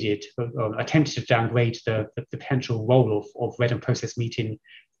downgraded, or attempted to downgrade the potential role of red and processed meat in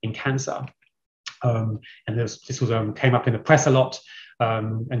cancer. And this came up in the press a lot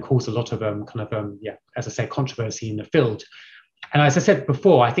and caused a lot of as I say, controversy in the field. And as I said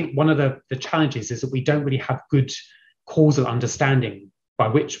before, I think one of the challenges is that we don't really have good causal understanding by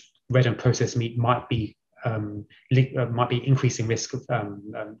which red and processed meat might be increasing risk of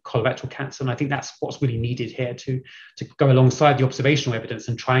colorectal cancer. And I think that's what's really needed here to go alongside the observational evidence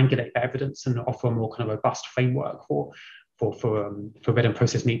and triangulate that evidence and offer a more kind of robust framework for red and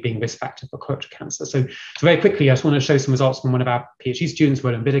processed meat being a risk factor for colorectal cancer. So very quickly, I just want to show some results from one of our PhD students,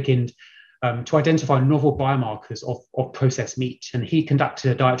 Roland Wittgenstein, to identify novel biomarkers of processed meat. And he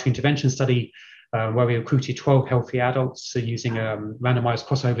conducted a dietary intervention study where we recruited 12 healthy adults using a randomized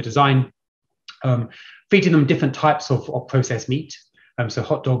crossover design, feeding them different types of processed meat, so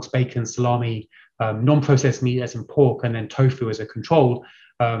hot dogs, bacon, salami, non-processed meat as in pork, and then tofu as a control,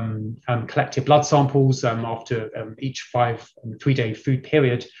 collected blood samples after each 3-day food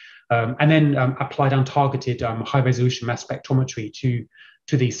period, and then applied untargeted high-resolution mass spectrometry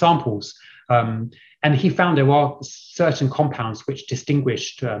to these samples. And he found there are certain compounds which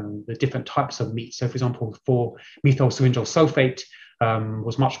distinguished the different types of meat. So, for example, for methylsyringyl sulfate,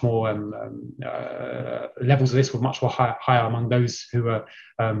 was much more, levels of this were much more higher among those who were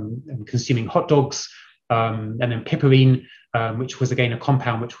consuming hot dogs, and then piperine, which was again a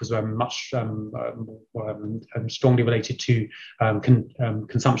compound which was much strongly related to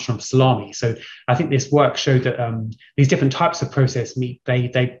consumption of salami. So I think this work showed that these different types of processed meat,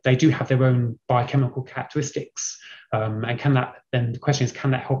 they do have their own biochemical characteristics, and then the question is,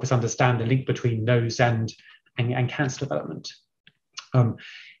 can that help us understand the link between those and cancer development?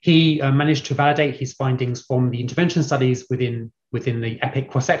 He managed to validate his findings from the intervention studies within the EPIC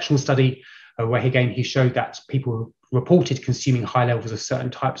cross-sectional study, where he showed that people reported consuming high levels of certain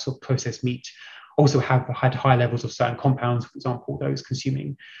types of processed meat also had high levels of certain compounds. For example, those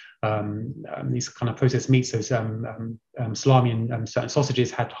consuming these kind of processed meats, so salami and certain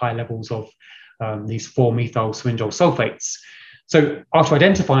sausages had high levels of these 4-methylsyringyl sulfates. So after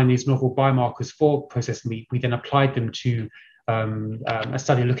identifying these novel biomarkers for processed meat, we then applied them to a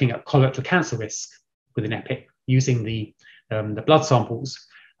study looking at colorectal cancer risk within EPIC using the blood samples,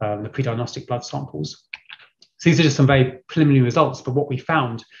 the pre-diagnostic blood samples. So these are just some very preliminary results, but what we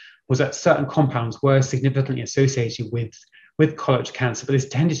found was that certain compounds were significantly associated with colorectal cancer, but this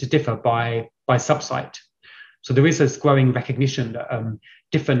tended to differ by subsite. So there is this growing recognition that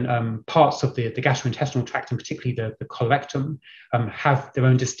different parts of the gastrointestinal tract, and particularly the colorectum, have their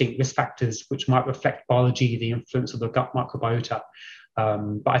own distinct risk factors, which might reflect biology, the influence of the gut microbiota.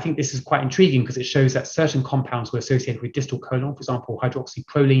 But I think this is quite intriguing because it shows that certain compounds were associated with distal colon, for example,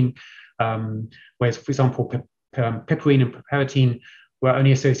 hydroxyproline, whereas, for example, piperine and piperitine were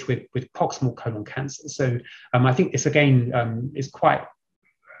only associated with proximal colon cancer. So I think this, again, is quite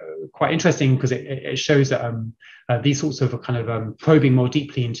interesting because it shows that these sorts of kind of probing more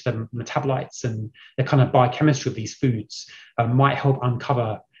deeply into the metabolites and the kind of biochemistry of these foods might help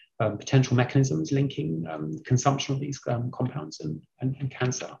uncover potential mechanisms linking consumption of these compounds and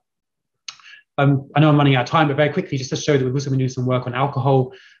cancer. I know I'm running out of time, but very quickly, just to show that we've also been doing some work on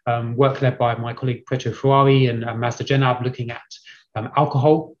alcohol, work led by my colleague Preto Ferrari and Mazda Jenab, looking at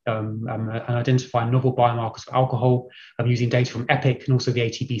alcohol and identifying novel biomarkers for alcohol using data from EPIC and also the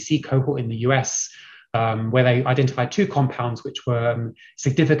ATBC cohort in the US, where they identified 2 compounds which were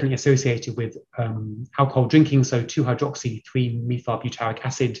significantly associated with alcohol drinking, so 2-hydroxy-3-methylbutyric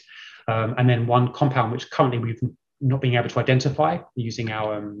acid, and then 1 compound which currently we've not been able to identify using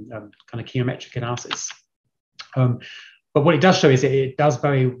our kind of chemometric analysis. But what it does show is it does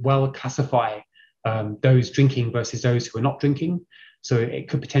very well classify those drinking versus those who are not drinking. So it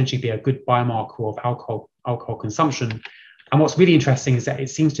could potentially be a good biomarker of alcohol consumption. And what's really interesting is that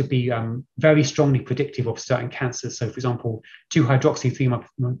it seems to be very strongly predictive of certain cancers. So, for example,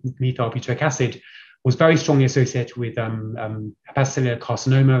 2-hydroxy-3-methylbutyric acid was very strongly associated with hepatocellular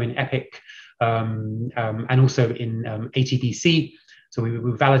carcinoma in EPIC and also in ATBC. So we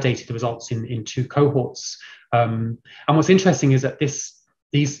validated the results in 2 cohorts. And what's interesting is that these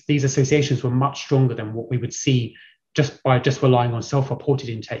associations were much stronger than what we would see just relying on self-reported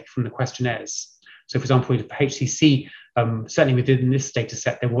intake from the questionnaires. So, for example, with HCC, certainly within this data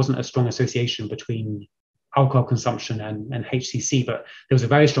set, there wasn't a strong association between alcohol consumption and HCC, but there was a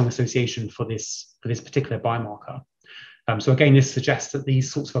very strong association for this particular biomarker. So again, this suggests that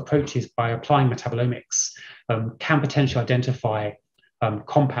these sorts of approaches, by applying metabolomics, can potentially identify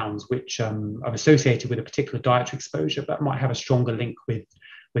compounds which are associated with a particular dietary exposure, but might have a stronger link with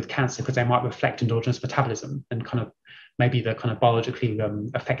cancer because they might reflect endogenous metabolism and kind of maybe the kind of biologically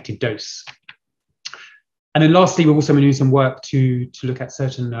affected dose. And then lastly, we've also been doing some work to look at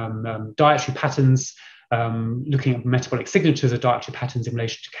certain dietary patterns, looking at metabolic signatures of dietary patterns in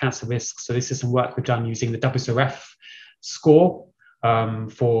relation to cancer risks. So this is some work we've done using the WSOF score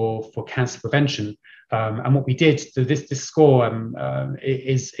for cancer prevention. And what we did, so this score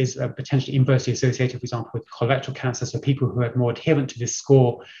is potentially inversely associated, for example, with colorectal cancer. So people who are more adherent to this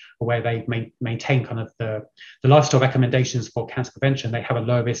score, where they maintain kind of the lifestyle recommendations for cancer prevention, they have a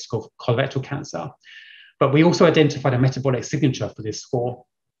lower risk of colorectal cancer. But we also identified a metabolic signature for this score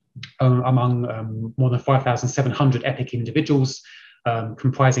among more than 5,700 EPIC individuals,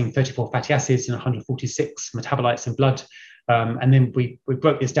 comprising 34 fatty acids and 146 metabolites in blood. And then we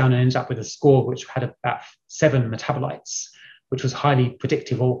broke this down and ended up with a score which had about 7 metabolites, which was highly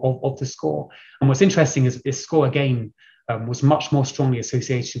predictive of the score. And what's interesting is that this score, again, was much more strongly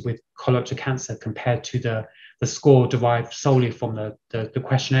associated with colorectal cancer compared to the score derived solely from the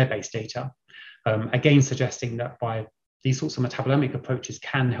questionnaire-based data. Again, suggesting that by these sorts of metabolomic approaches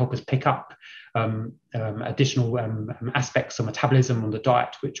can help us pick up additional aspects of metabolism on the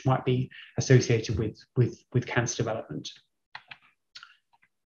diet, which might be associated with cancer development.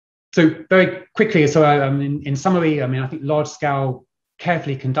 So very quickly, so in summary, I mean, I think large-scale,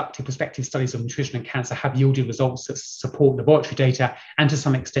 carefully conducted prospective studies of nutrition and cancer have yielded results that support laboratory data and to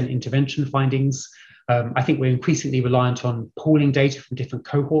some extent intervention findings. I think we're increasingly reliant on pooling data from different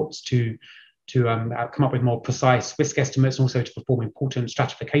cohorts to come up with more precise risk estimates and also to perform important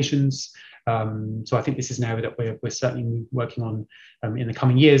stratifications. So I think this is an area that we're certainly working on in the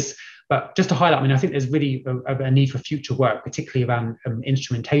coming years. But just to highlight, I mean, I think there's really a need for future work, particularly around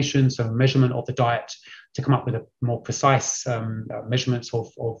instrumentation, so measurement of the diet, to come up with a more precise measurements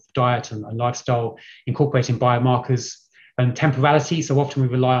of diet and lifestyle, incorporating biomarkers and temporality. So often we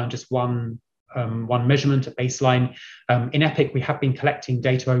rely on just one measurement at baseline. In EPIC, we have been collecting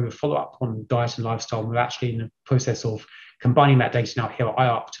data over follow-up on diet and lifestyle, and we're actually in the process of combining that data now here at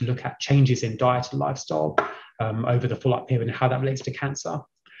IARC to look at changes in diet and lifestyle over the follow-up period and how that relates to cancer.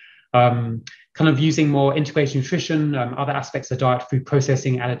 Kind of using more integrated nutrition, other aspects of diet, food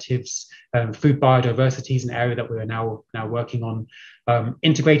processing, additives, food biodiversity is an area that we are now working on.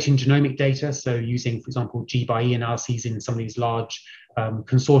 Integrating genomic data, so using, for example, G/E analyses in some of these large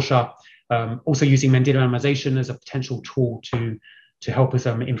consortia. Also using Mendelian randomization as a potential tool to help us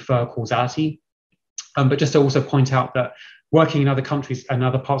infer causality. But just to also point out that working in other countries and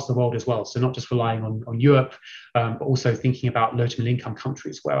other parts of the world as well. So not just relying on Europe, but also thinking about low to middle income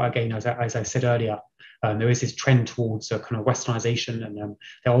countries where, again, as I said earlier, there is this trend towards a kind of westernization, and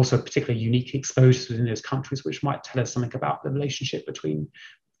there are also particularly unique exposures within those countries which might tell us something about the relationship between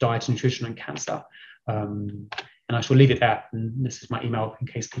diet, nutrition, and cancer. And I shall leave it there. And this is my email in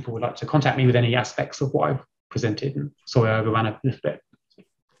case people would like to contact me with any aspects of what I've presented. And sorry, I overran a little bit.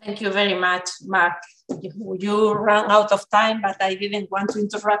 Thank you very much, Marc. You ran out of time, but I didn't want to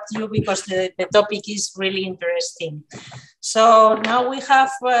interrupt you because the topic is really interesting. So now we have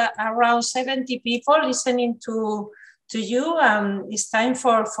around 70 people listening to you. It's time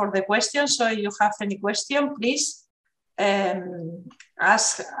for the questions. So if you have any question, please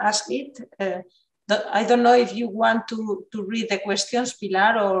ask it. I don't know if you want to read the questions,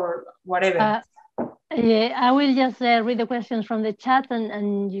 Pilar, or whatever. Yeah, I will just read the questions from the chat,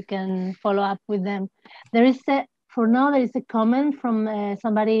 and you can follow up with them. There is for now, there is a comment from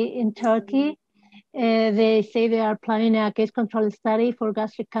somebody in Turkey. They say they are planning a case control study for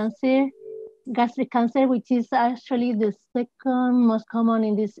gastric cancer, which is actually the second most common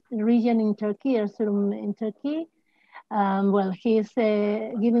in this region in Turkey, Erzurum in Turkey. Well, he's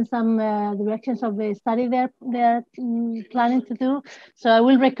giving some directions of the study they're planning to do. So I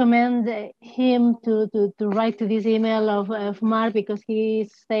will recommend him to write to this email of Marc, because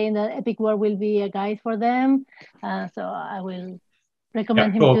he's saying that Epic World will be a guide for them. So I will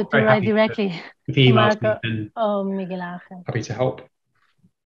recommend him to write directly to Marc or Miguel Angel. Happy to help.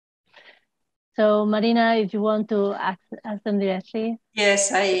 So Marina, if you want to ask them directly.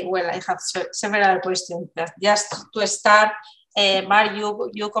 Yes, I have several questions. Just to start, Marc,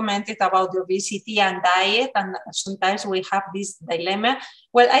 you commented about the obesity and diet, and sometimes we have this dilemma.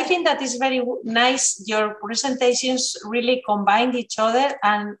 Well, I think that is very nice. Your presentations really combine each other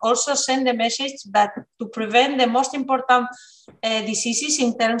and also send the message that to prevent the most important diseases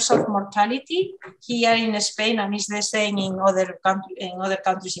in terms of mortality here in Spain, and it's the same in other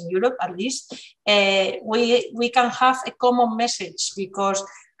countries in Europe at least, we can have a common message, because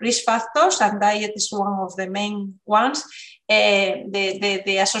risk factors, and diet is one of the main ones.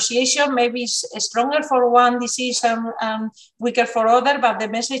 The association maybe is stronger for one disease and weaker for other, but the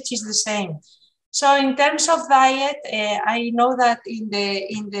message is the same. So in terms of diet, I know that in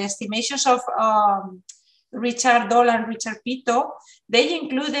the estimations of Richard Doll and Richard Pito, they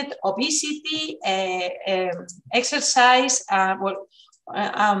included obesity, exercise, and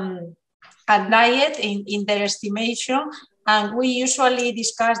diet in their estimation. And we usually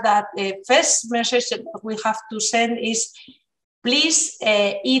discuss that the first message that we have to send is, please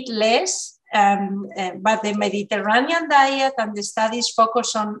eat less, but the Mediterranean diet and the studies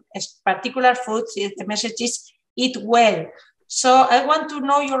focus on particular foods. The message is eat well. So I want to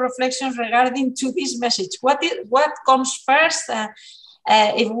know your reflections regarding to this message. What comes first?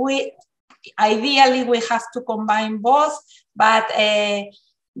 Ideally we have to combine both, but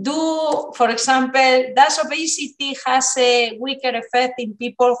for example, does obesity has a weaker effect in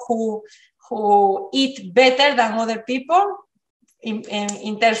people who eat better than other people?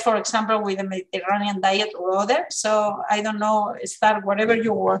 In terms, for example, with the Mediterranean diet or other. So I don't know, start whatever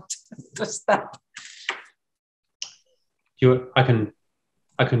you want to start. I can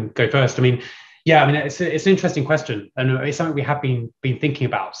go first. I mean, yeah, I mean, it's an interesting question, and it's something we have been thinking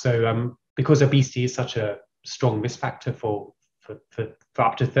about. So because obesity is such a strong risk factor for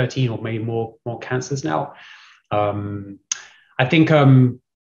up to 13 or maybe more cancers now, I think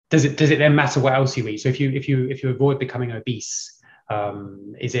does it then matter what else you eat? So if you avoid becoming obese,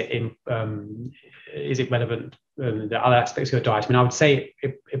 is it relevant, the other aspects of your diet? I mean, I would say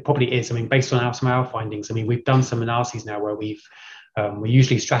it probably is. I mean, based on some of our findings, I mean, we've done some analyses now where we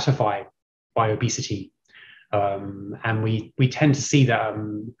usually stratify by obesity, and we tend to see that. I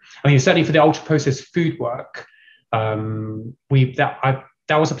mean, certainly for the ultra processed food work, that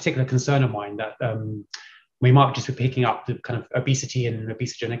was a particular concern of mine, that we might just be picking up the kind of obesity and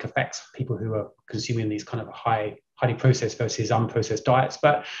obesogenic effects of people who are consuming these kind of highly processed versus unprocessed diets.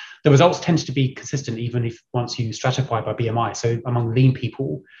 But the results tend to be consistent even if once you stratify by BMI. So among lean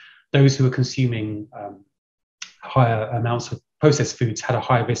people, those who are consuming higher amounts of processed foods had a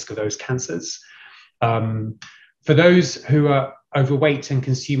higher risk of those cancers. For those who are overweight and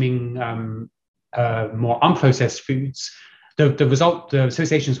consuming more unprocessed foods, the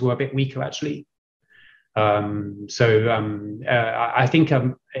associations were a bit weaker actually. I think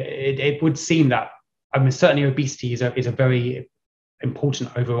it would seem that, I mean, certainly obesity is a very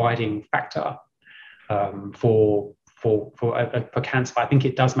important overriding factor for cancer. But I think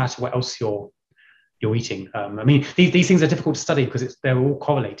it does matter what else you're eating. I mean, these things are difficult to study because they're all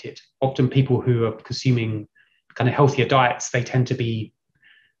correlated. Often people who are consuming kind of healthier diets, they tend to be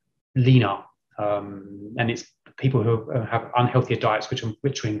leaner. And it's people who have unhealthier diets, which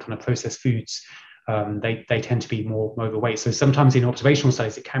are in kind of processed foods, they tend to be more overweight. So sometimes in observational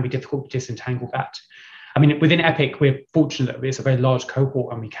studies, it can be difficult to disentangle that. I mean, within EPIC, we're fortunate that it's a very large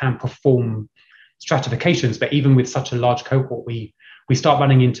cohort and we can perform stratifications, but even with such a large cohort, we start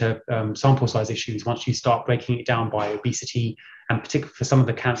running into sample size issues once you start breaking it down by obesity, and particularly for some of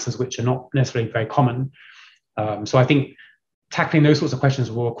the cancers which are not necessarily very common. So I think tackling those sorts of questions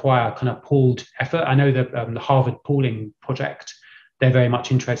will require kind of pooled effort. I know that the Harvard pooling project, they're very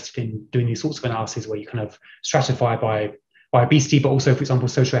much interested in doing these sorts of analyses where you kind of stratify by obesity, but also, for example,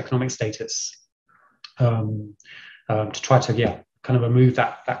 socioeconomic status, to try to, kind of remove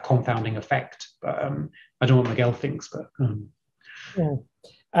that confounding effect. But I don't know what Miguel thinks, but. Yeah.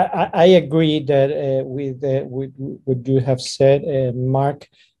 I agree that with what you have said, Marc,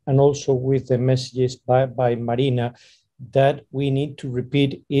 and also with the messages by Marina, that we need to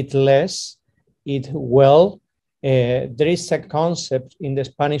repeat it less, it well. There is a concept in the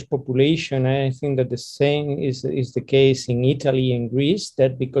Spanish population, and I think that the same is the case in Italy and Greece,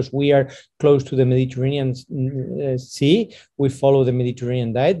 that because we are close to the Mediterranean Sea, we follow the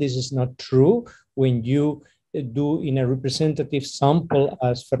Mediterranean diet. This is not true. When you do in a representative sample,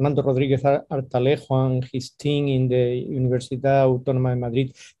 as Fernando Rodriguez Artalejo and his team in the Universidad Autónoma de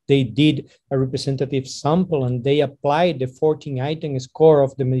Madrid, they did a representative sample and they applied the 14-item score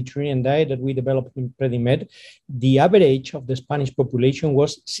of the Mediterranean diet that we developed in PREDIMED. The average of the Spanish population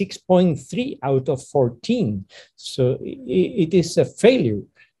was 6.3 out of 14. So it is a failure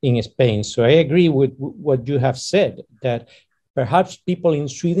in Spain. So I agree with what you have said, that perhaps people in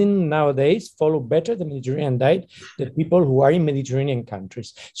Sweden nowadays follow better the Mediterranean diet than people who are in Mediterranean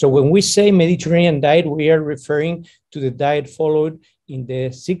countries. So when we say Mediterranean diet, we are referring to the diet followed in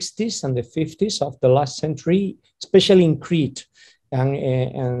the 60s and the 50s of the last century, especially in Crete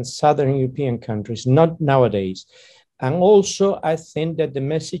and Southern European countries, not nowadays. And also, I think that the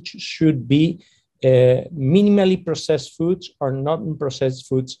message should be minimally processed foods or not processed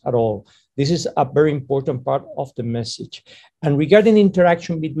foods at all. This is a very important part of the message. And regarding the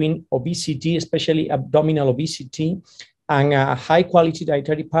interaction between obesity, especially abdominal obesity, and a high quality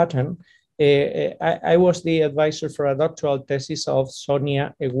dietary pattern, I was the advisor for a doctoral thesis of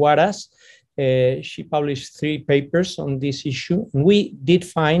Sonia Eguaras. She published 3 papers on this issue. And we did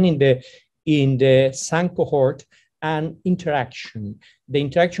find in the SAN cohort an interaction. The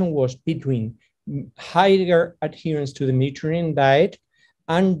interaction was between higher adherence to the Mediterranean diet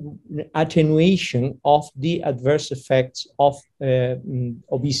and attenuation of the adverse effects of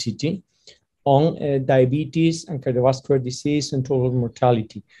obesity on diabetes and cardiovascular disease and total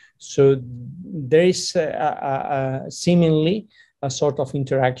mortality. So there is seemingly a sort of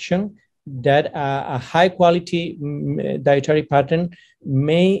interaction that a high quality dietary pattern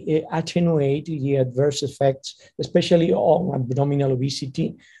may attenuate the adverse effects, especially on abdominal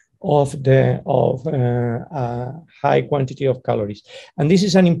obesity, of high quantity of calories. And this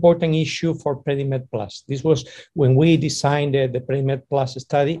is an important issue for PREDIMED Plus. This was when we designed the PREDIMED Plus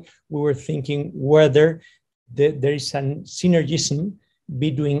study, we were thinking whether there is a synergism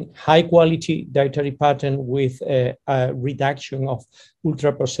between high quality dietary pattern with a reduction of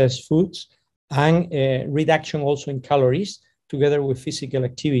ultra processed foods and reduction also in calories together with physical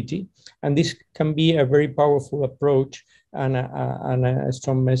activity. And this can be a very powerful approach and a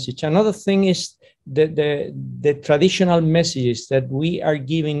strong message. Another thing is the traditional messages that we are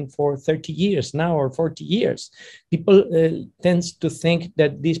giving for 30 years now or 40 years. People tend to think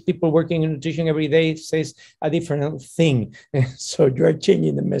that these people working in nutrition every day says a different thing. So you are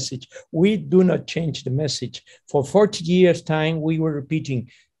changing the message. We do not change the message. For 40 years time, we were repeating,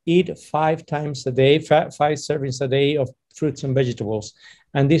 eat 5 times a day, 5 servings a day of fruits and vegetables.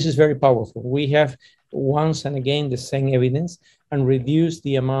 And this is very powerful. We have once and again the same evidence and reduce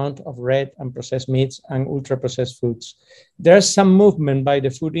the amount of red and processed meats and ultra processed foods. There's some movement by the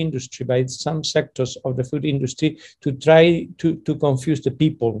food industry, by some sectors of the food industry to try to confuse the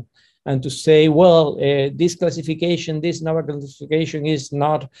people and to say, well, this classification, this Navarra classification is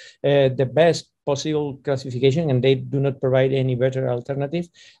not the best possible classification and they do not provide any better alternative.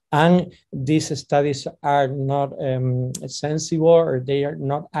 And these studies are not sensible or they are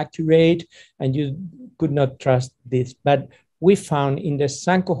not accurate and you could not trust this. But we found in the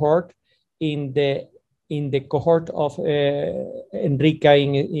SAN cohort, in the cohort of Enrica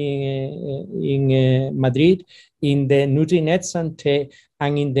in Madrid, in the Nutrinet Santé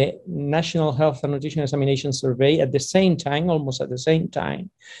and in the National Health and Nutrition Examination Survey at the same time, almost at the same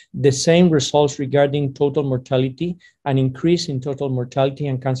time, the same results regarding total mortality, an increase in total mortality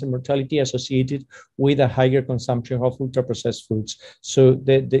and cancer mortality associated with a higher consumption of ultra-processed foods. So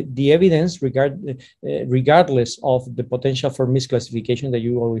the evidence regardless of the potential for misclassification that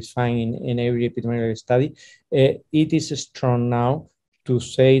you always find in every epidemiological study, it is strong now to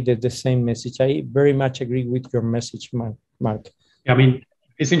say that the same message. I very much agree with your message, Marc. Yeah, I mean,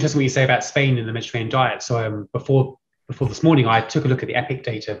 it's interesting what you say about Spain and the Mediterranean diet. So before this morning, I took a look at the EPIC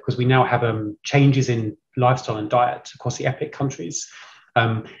data because we now have changes in lifestyle and diet across the EPIC countries.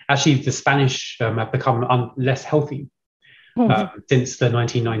 Actually, the Spanish have become less healthy since the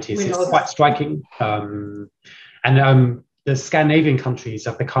 1990s. It's quite striking. And the Scandinavian countries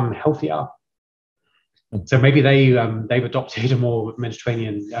have become healthier. So maybe they've adopted a more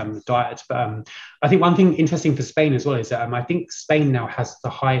Mediterranean diet. But I think one thing interesting for Spain as well is that I think Spain now has the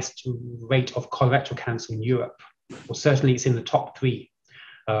highest rate of colorectal cancer in Europe. Or certainly it's in the top 3.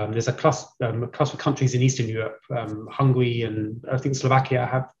 There's a cluster of countries in Eastern Europe, Hungary and I think Slovakia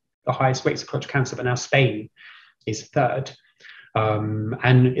have the highest rates of colorectal cancer, but now Spain is 3rd. And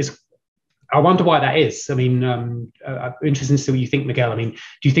I wonder why that is. I mean, I'm interested to see what you think, Miguel. I mean,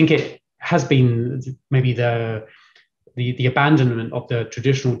 do you think it has been maybe the abandonment of the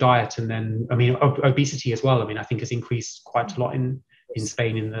traditional diet, and then I mean obesity as well? I mean, I think has increased quite a lot in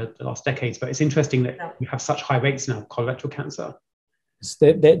Spain in the last decades. But it's interesting that we have such high rates now of colorectal cancer.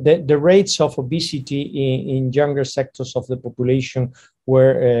 The rates of obesity in younger sectors of the population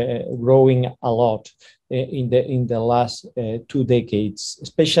were growing a lot in the last 2 decades,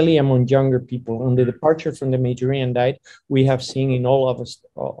 especially among younger people. On the departure from the Mediterranean diet, we have seen in all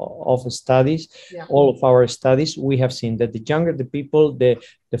of studies, all of our studies, we have seen that the younger the people, the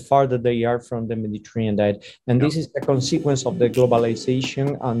farther they are from the Mediterranean diet. And this is a consequence of the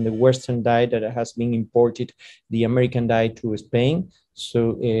globalization and the Western diet that has been imported, the American diet to Spain.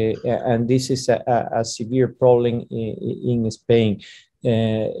 So, and this is a severe problem in Spain.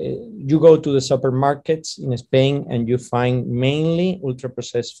 You go to the supermarkets in Spain and you find mainly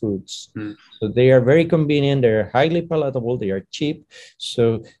ultra-processed foods. So they are very convenient, they're highly palatable, they are cheap,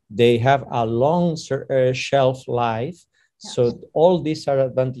 so they have a long shelf life. So all these are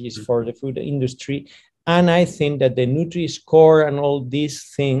advantages for the food industry. And I think that the Nutri-Score and all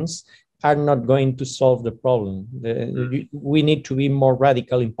these things are not going to solve the problem. We need to be more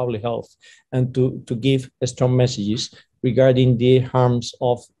radical in public health and to give strong messages regarding the harms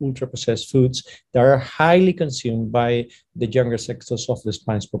of ultra-processed foods that are highly consumed by the younger sectors of the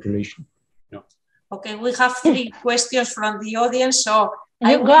Spanish population. Okay, we have 3 questions from the audience, so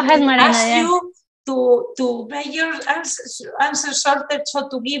I will ask you to make your answers sorted, so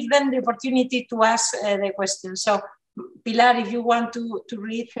to give them the opportunity to ask the questions. So Pilar, if you want to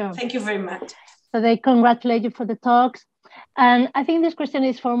read, Thank you very much. So they congratulate you for the talks. And I think this question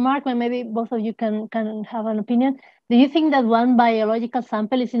is for Marc, but maybe both of you can have an opinion. Do you think that one biological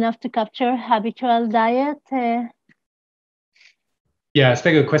sample is enough to capture habitual diet? Yeah, it's a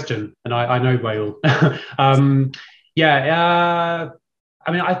very good question. And I know Raul.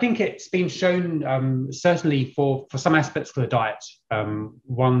 I mean, I think it's been shown, certainly for some aspects of the diet,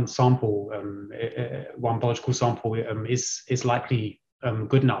 one biological sample is likely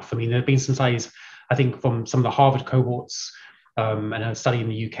good enough. I mean, there have been some studies, I think, from some of the Harvard cohorts and a study in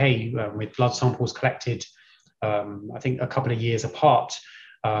the UK with blood samples collected, I think, a couple of years apart,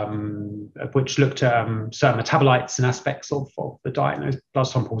 which looked at certain metabolites and aspects of the diet in those blood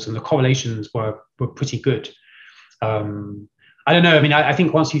samples, and the correlations were pretty good. I don't know. I mean, I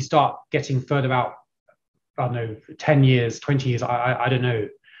think once you start getting further out, I don't know, 10 years, 20 years, I don't know.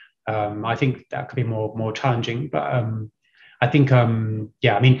 I think that could be more challenging. But I think, I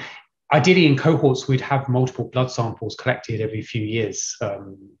mean, ideally in cohorts, we'd have multiple blood samples collected every few years.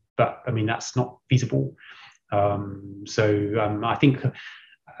 But I mean, that's not feasible. I think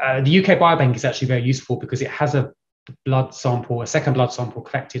the UK Biobank is actually very useful because it has a second blood sample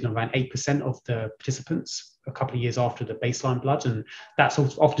collected in around 8% of the participants a couple of years after the baseline blood, and that's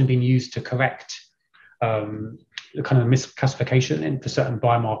often been used to correct the kind of misclassification for certain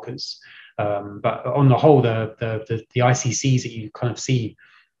biomarkers. But on the whole, the ICCs that you kind of see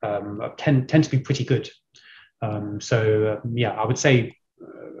tend to be pretty good. I would say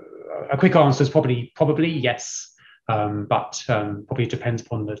a quick answer is probably yes, but probably depends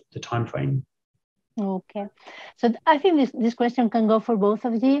upon the time frame. Okay, so I think this question can go for both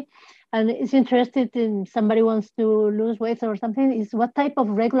of you, and it's interested in somebody wants to lose weight or something. Is what type of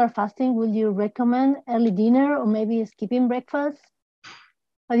regular fasting would you recommend? Early dinner or maybe skipping breakfast?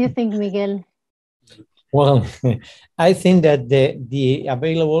 What do you think, Miguel? Well, I think that the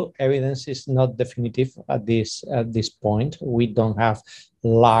available evidence is not definitive at this point. We don't have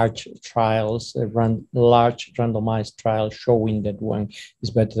large trials, large randomized trials showing that one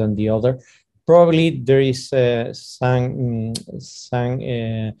is better than the other. Probably there is some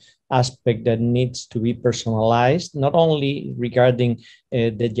aspect that needs to be personalized, not only regarding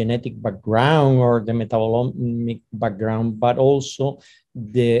the genetic background or the metabolomic background, but also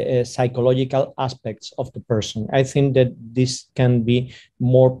the psychological aspects of the person. I think that this can be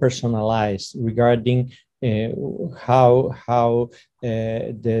more personalized regarding how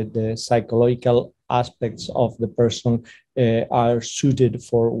the psychological aspects of the person are suited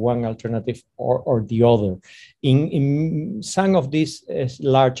for one alternative or the other. In some of these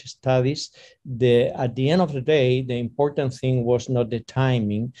large studies, at the end of the day, the important thing was not the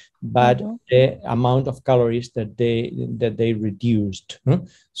timing, but the amount of calories that they reduced.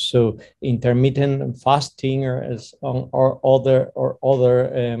 So intermittent fasting or other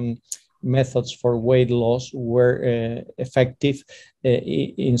methods for weight loss were effective.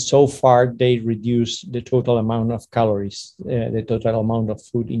 In so far, they reduce the total amount of calories, the total amount of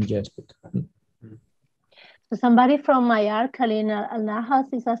food ingested. So somebody from IARC, Alina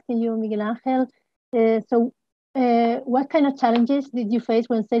Alnajas, is asking you, Miguel Angel, what kind of challenges did you face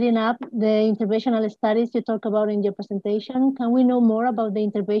when setting up the interventional studies you talk about in your presentation? Can we know more about the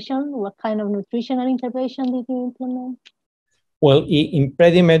intervention? What kind of nutritional intervention did you implement? Well, in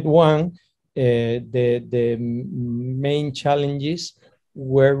Predimed 1, the main challenges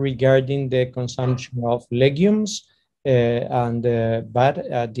were regarding the consumption of legumes, but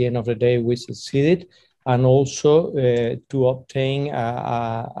at the end of the day, we succeeded, and also to obtain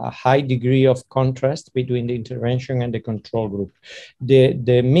a high degree of contrast between the intervention and the control group.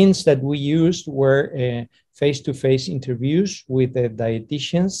 The means that we used were face-to-face interviews with the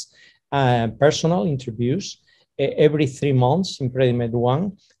dietitians, personal interviews, every 3 months in Predimed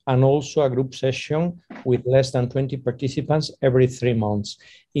 1, and also a group session with less than 20 participants every 3 months.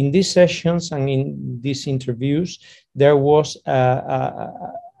 In these sessions and in these interviews, there was a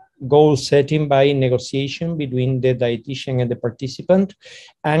goal setting by negotiation between the dietitian and the participant,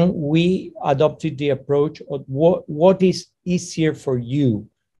 and we adopted the approach of what is easier for you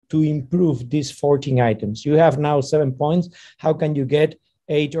to improve these 14 items. You have now 7 points. How can you get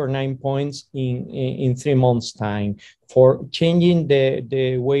 8 or 9 points in 3 months' time for changing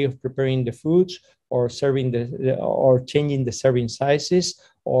the way of preparing the foods, or or changing the serving sizes,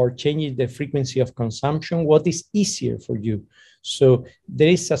 or changing the frequency of consumption? What is easier for you? So there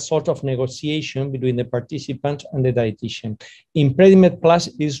is a sort of negotiation between the participant and the dietitian. In Predimed Plus,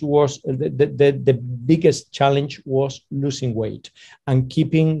 this was the biggest challenge was losing weight and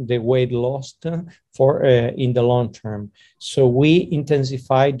keeping the weight lost for in the long term. So we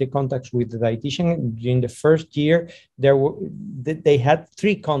intensified the contacts with the dietitian. During the first year, they had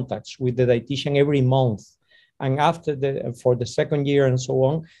 3 contacts with the dietitian every month. And for the second year and so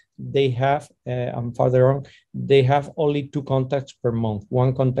on, they have, and further on, they have only 2 contacts per month.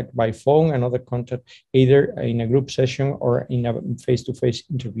 1 contact by phone, another contact either in a group session or in a face-to-face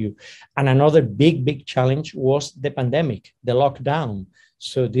interview. And another big challenge was the pandemic, the lockdown.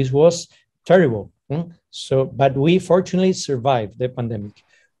 So this was terrible. But we fortunately survived the pandemic.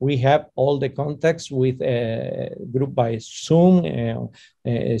 We have all the contacts with group by Zoom,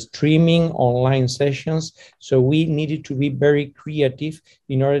 streaming, online sessions. So we needed to be very creative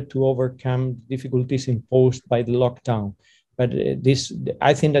in order to overcome difficulties imposed by the lockdown. But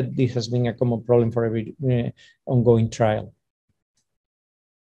I think that this has been a common problem for every ongoing trial.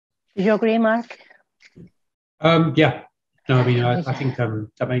 Do you agree, Marc? Yeah. No, I mean, I think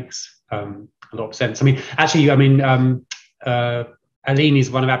that makes a lot of sense. I mean, actually, Aline is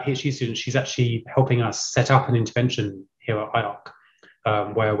one of our PhD students. She's actually helping us set up an intervention here at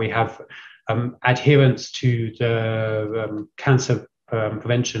IARC, where we have adherence to the cancer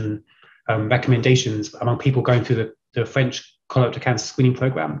prevention recommendations among people going through the French colorectal cancer screening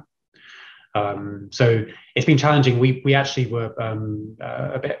program. So it's been challenging. We actually were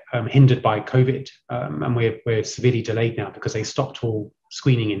a bit hindered by COVID, and we're severely delayed now because they stopped all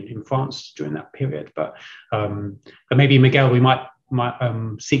screening in France during that period. But maybe, Miguel, we might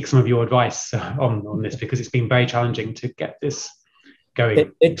seek some of your advice on this, because it's been very challenging to get this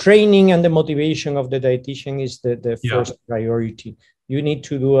going. The training and the motivation of the dietitian is the first priority. You need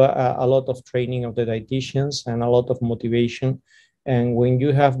to do a lot of training of the dietitians and a lot of motivation. And when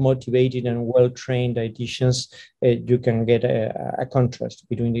you have motivated and well-trained dietitians, you can get a contrast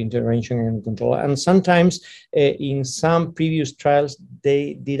between the intervention and control. And sometimes in some previous trials,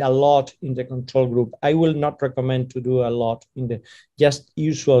 they did a lot in the control group. I will not recommend to do a lot in the just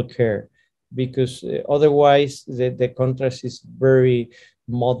usual care. because otherwise the contrast is very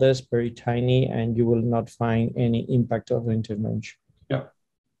modest, very tiny, and you will not find any impact of the intervention. Yeah.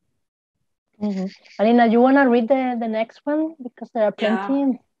 Mm-hmm. Marina, you want to read the next one? Because there are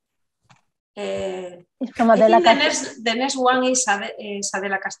plenty. It's from I Adela think the next one is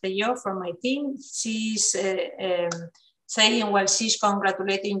Adela Castelló from my team. She's saying, well, she's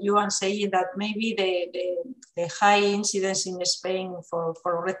congratulating you and saying that maybe the high incidence in Spain for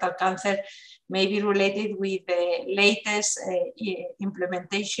colorectal cancer may be related with the latest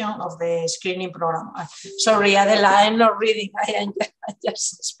implementation of the screening program. Sorry, Adela, I'm not reading, I am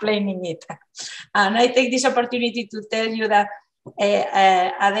just explaining it. And I take this opportunity to tell you that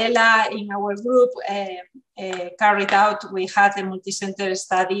Adela in our group carried out, we had a multi-center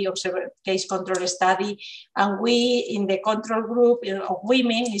study, case control study, and we in the control group of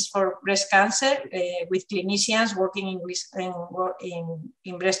women is for breast cancer with clinicians working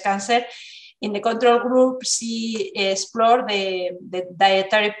in breast cancer. In the control group, she explored the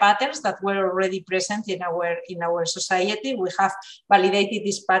dietary patterns that were already present in our society. We have validated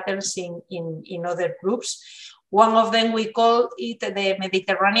these patterns in other groups. One of them, we call it the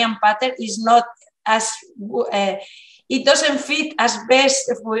Mediterranean pattern, is not as, it doesn't fit as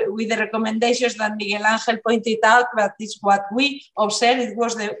best with the recommendations that Miguel Angel pointed out, but it's what we observed. It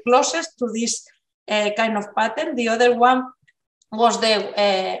was the closest to this kind of pattern. The other one was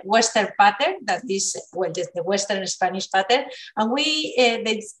the Western pattern, that is, well, the Western Spanish pattern. And we,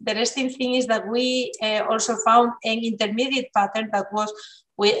 the interesting thing is that we also found an intermediate pattern that was,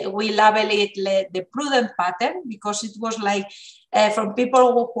 we label it the prudent pattern, because it was like from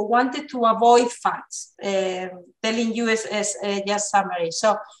people who wanted to avoid fats, telling you as just summary.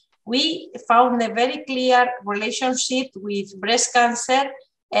 So we found a very clear relationship with breast cancer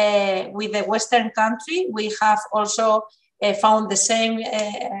with the Western country. We have also found the same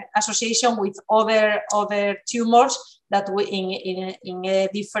association with other tumors that we in a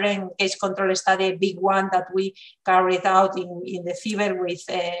different case control study, a big one that we carried out in the fever with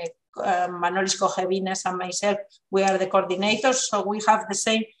Manolis Cojevinas and myself. We are the coordinators, so we have the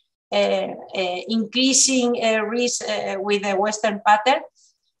same increasing risk with the Western pattern.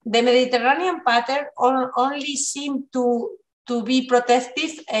 The Mediterranean pattern only seemed to be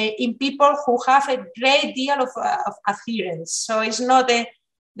protective in people who have a great deal of adherence. So it's not the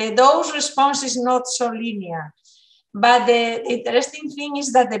dose response is not so linear. But the interesting thing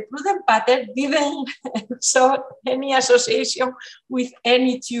is that the prudent pattern didn't show any association with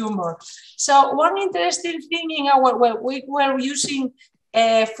any tumor. So one interesting thing in our, well, we were using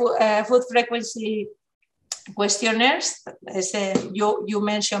food frequency questionnaires. As you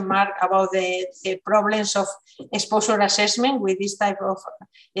mentioned, Marc, about the problems of exposure assessment with this type of,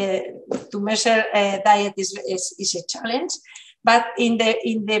 to measure diet is a challenge. But in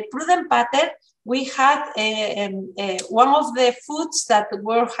the prudent pattern, we had one of the foods that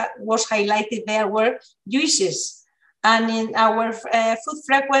was highlighted there were juices. And in our food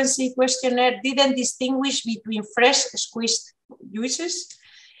frequency questionnaire didn't distinguish between fresh squeezed juices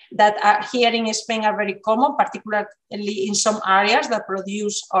that are here in Spain are very common, particularly in some areas that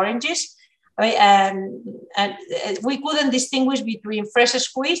produce oranges. And we couldn't distinguish between fresh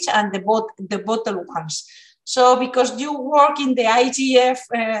squeezed and the bottled ones. So because you work in the IGF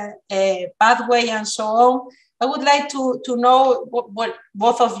pathway and so on, I would like to know what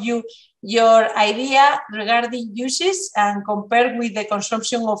both of you, your idea regarding juices and compare with the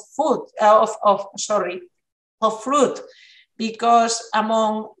consumption of food, of fruit, because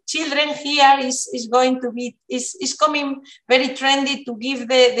among children here is going to be, is coming very trendy to give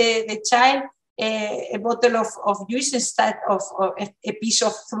the child a bottle of juice instead of a piece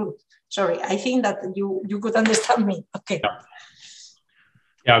of fruit. Sorry, I think that you could understand me. Okay.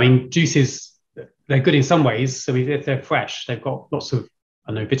 Yeah, I mean, juices, they're good in some ways. So if they're fresh, they've got lots of,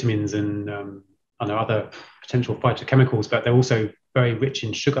 I know, vitamins and I know other potential phytochemicals, but they're also very rich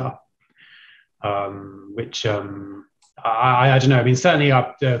in sugar, which I don't know. I mean, certainly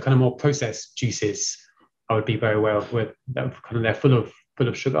the kind of more processed juices, I would be very aware of. With they're full of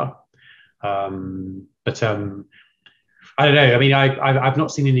sugar, but I don't know. I mean, I've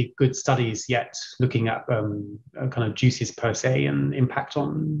not seen any good studies yet looking at kind of juices per se and impact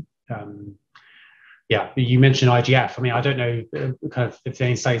on. Yeah, you mentioned IGF. I mean, I don't know kind of if there are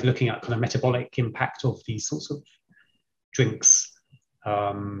any studies looking at kind of metabolic impact of these sorts of drinks.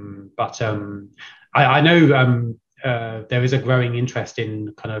 But I know there is a growing interest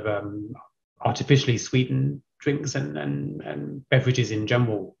in kind of artificially sweetened drinks and beverages in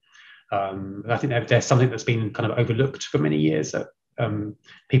general. I think there's something that's been kind of overlooked for many years, that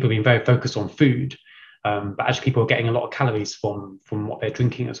people have been very focused on food, but actually people are getting a lot of calories from what they're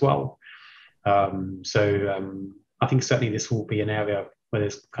drinking as well. I think certainly this will be an area where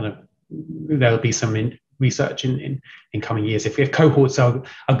there'll be some research in coming years. If cohorts are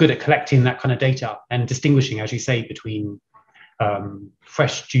good at collecting that kind of data and distinguishing, as you say, between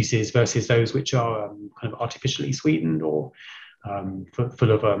fresh juices versus those which are kind of artificially sweetened or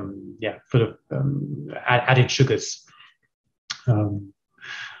full of added sugars.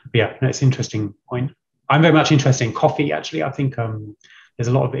 That's an interesting point. I'm very much interested in coffee, actually. I think there's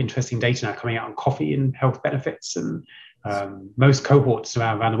a lot of interesting data now coming out on coffee and health benefits, and most cohorts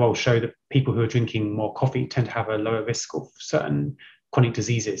around the world show that people who are drinking more coffee tend to have a lower risk of certain chronic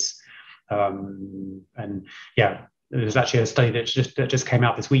diseases. There's actually a study that just came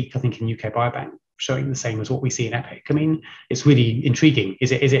out this week, I think, in UK Biobank, showing the same as what we see in EPIC. I mean, it's really intriguing. Is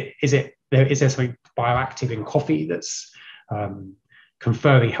there something bioactive in coffee that's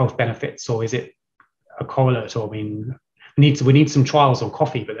conferring health benefits, or is it a correlate? Or I mean, we need some trials on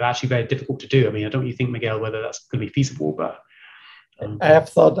coffee, but they're actually very difficult to do. I mean, don't you think, Miguel, whether that's going to be feasible? But I have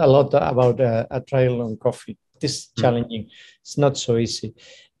thought a lot about a trial on coffee. This is challenging. It's not so easy.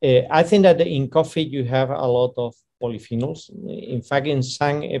 I think that in coffee you have a lot of polyphenols. In fact, in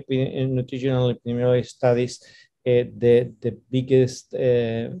some nutritional epidemiology studies, the biggest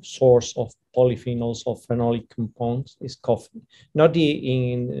source of polyphenols or phenolic compounds is coffee. Not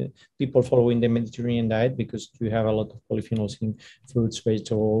in people following the Mediterranean diet, because you have a lot of polyphenols in fruits,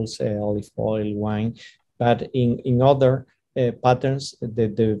 vegetables, olive oil, wine, but in other patterns,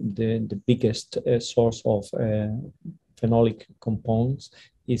 the biggest source of phenolic compounds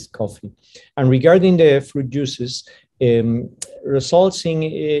is coffee. And regarding the fruit juices, results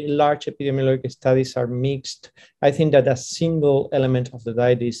in large epidemiological studies are mixed. I think that a single element of the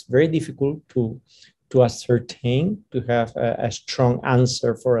diet is very difficult to ascertain, to have a strong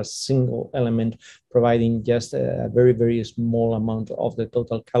answer for a single element, providing just a very, very small amount of the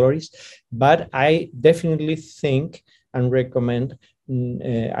total calories. But I definitely think and recommend,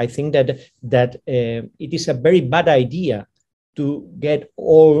 I think that it is a very bad idea to get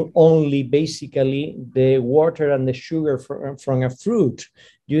only basically the water and the sugar from a fruit.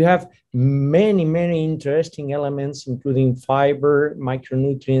 You have many, many interesting elements, including fiber,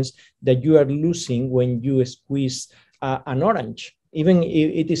 micronutrients, that you are losing when you squeeze an orange, even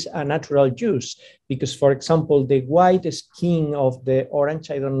if it is a natural juice. Because, for example, the white skin of the orange,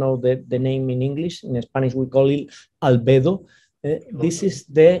 I don't know the name in English, in Spanish we call it albedo. It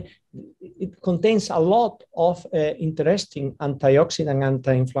contains a lot of interesting antioxidant,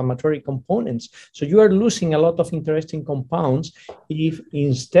 anti-inflammatory components. So you are losing a lot of interesting compounds if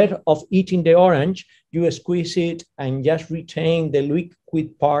instead of eating the orange, you squeeze it and just retain the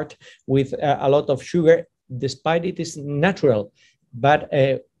liquid part with a lot of sugar, despite it is natural. But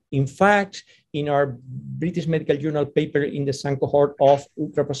in fact, in our British Medical Journal paper in the SAN cohort of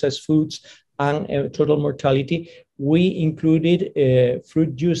ultra-processed foods and total mortality, we included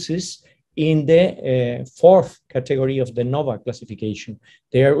fruit juices in the fourth category of the NOVA classification.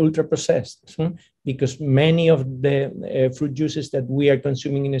 They are ultra-processed because many of the fruit juices that we are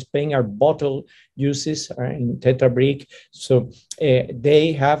consuming in Spain are bottled juices, are in Tetra Brick. So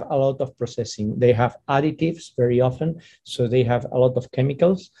they have a lot of processing. They have additives very often, so they have a lot of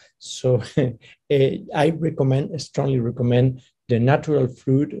chemicals. So I strongly recommend the natural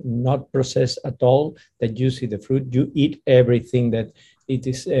fruit, not processed at all, that you see the fruit, you eat everything that it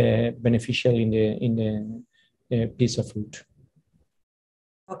is beneficial in the piece of fruit.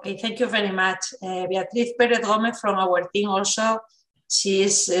 Okay, thank you very much. Beatriz Perez Gomez from our team also, she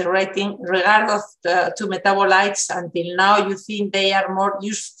is writing regard to metabolites. Until now, you think they are more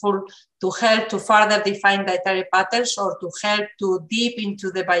useful to help to further define dietary patterns or to help to deep into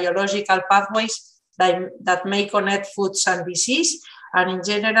the biological pathways that may connect foods and disease, and in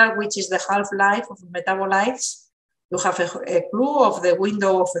general, which is the half-life of metabolites? You have a clue of the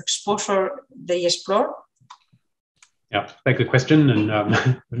window of exposure they explore? Yeah, very good question, and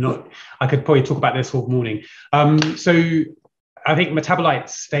I could probably talk about this all morning. So I think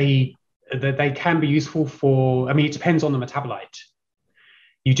metabolites, they can be useful for, I mean, it depends on the metabolite.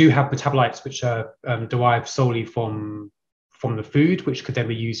 You do have metabolites which are derived solely from the food, which could then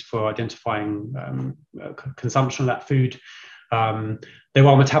be used for identifying consumption of that food. There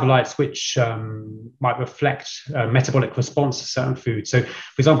are metabolites which might reflect metabolic response to certain foods. So,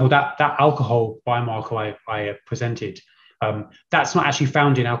 for example, that alcohol biomarker I presented, that's not actually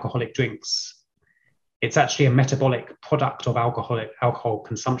found in alcoholic drinks. It's actually a metabolic product of alcohol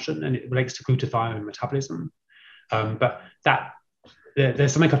consumption, and it relates to glutathione metabolism. But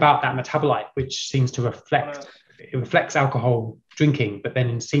there's something about that metabolite which seems to reflects alcohol drinking, but then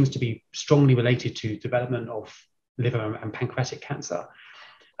it seems to be strongly related to development of liver and pancreatic cancer.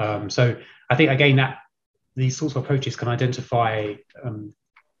 So I think, again, that these sorts of approaches can identify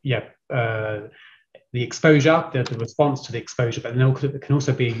the exposure, the response to the exposure, but then it can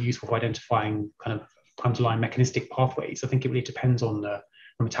also be useful for identifying kind of underlying mechanistic pathways. I think it really depends on the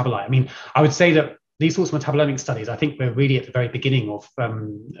metabolite. I mean, I would say that these sorts of metabolomic studies, I think we're really at the very beginning of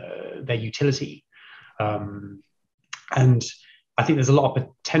their utility. And I think there's a lot of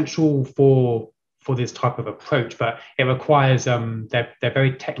potential for this type of approach, but it requires, they're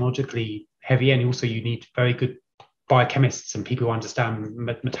very technologically heavy, and also you need very good biochemists and people who understand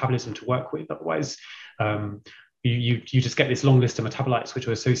metabolism to work with. Otherwise, you just get this long list of metabolites which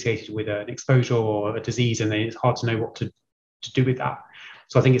are associated with an exposure or a disease, and then it's hard to know what to do with that.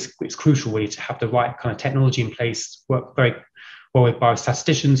 So I think it's crucial really to have the right kind of technology in place, work very well with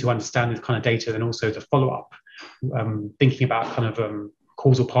biostatisticians who understand this kind of data, and also the follow-up, thinking about kind of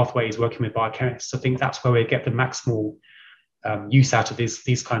causal pathways, working with biochemists. I think that's where we get the maximal use out of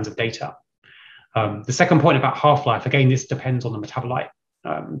these kinds of data. The second point about half-life, again, this depends on the metabolite,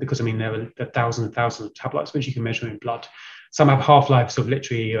 because I mean, there are thousands and thousands of metabolites which you can measure in blood. Some have half-lives of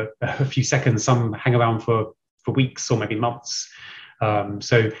literally a few seconds, some hang around for weeks or maybe months.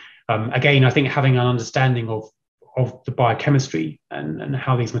 Again, I think having an understanding of the biochemistry and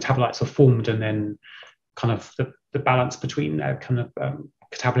how these metabolites are formed, and then kind of the balance between their kind of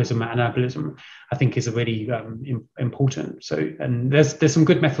catabolism and anabolism, I think is a really important. So, and there's some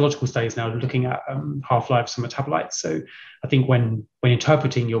good methodological studies now looking at half-lives of metabolites. So I think when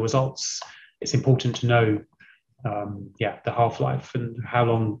interpreting your results, it's important to know the half-life and how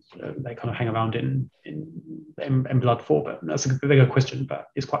long they kind of hang around in blood for. But that's a bigger question, but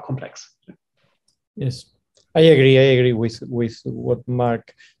it's quite complex. Yes, I agree with what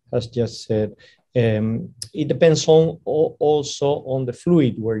Marc has just said. It depends also on the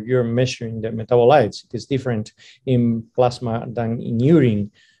fluid where you're measuring the metabolites. It is different in plasma than in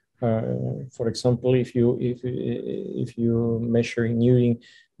urine. For example, if you measure in urine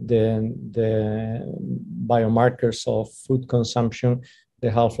the biomarkers of food consumption,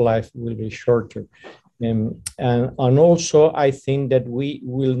 the half-life will be shorter. And also, I think that we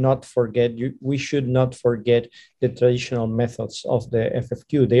should not forget the traditional methods of the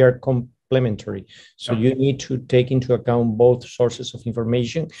FFQ. They are complementary. So you need to take into account both sources of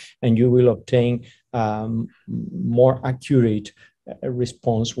information, and you will obtain more accurate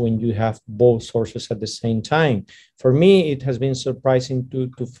response when you have both sources at the same time. For me, it has been surprising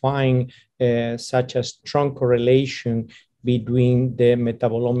to find such a strong correlation between the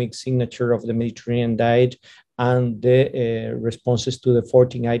metabolomic signature of the Mediterranean diet and the responses to the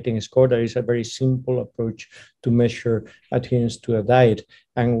 14-item score. That is a very simple approach to measure adherence to a diet.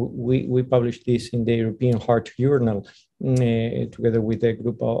 And we published this in the European Heart Journal together with a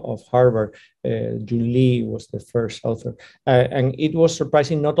group of Harvard. Julie was the first author. And it was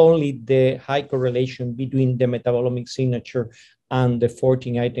surprising, not only the high correlation between the metabolomic signature and the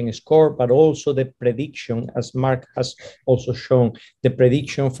 14-item score, but also the prediction, as Marc has also shown, the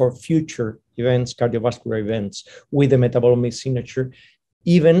prediction for future events, cardiovascular events, with the metabolomic signature,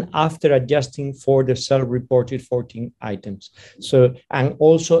 even after adjusting for the self-reported 14 items. So, and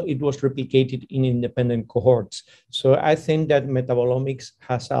also it was replicated in independent cohorts. So I think that metabolomics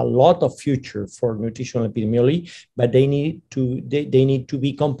has a lot of future for nutritional epidemiology, but they need to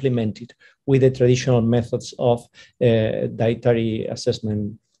be complemented with the traditional methods of dietary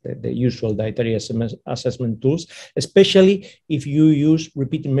assessment, the usual dietary assessment tools, especially if you use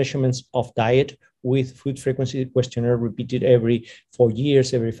repeated measurements of diet with food frequency questionnaire repeated every 4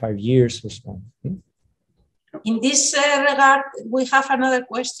 years, every 5 years or so. In this regard, we have another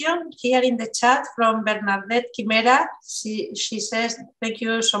question here in the chat from Bernadette Quimera. She says, thank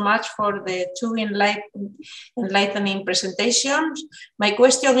you so much for the two enlightening presentations. My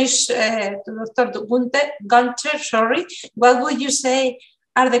question is to Dr. Gunter, what would you say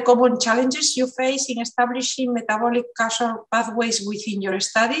are the common challenges you face in establishing metabolic causal pathways within your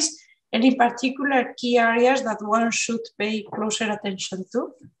studies, and in particular key areas that one should pay closer attention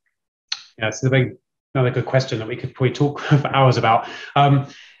to? Yeah, it's another good question that we could probably talk for hours about.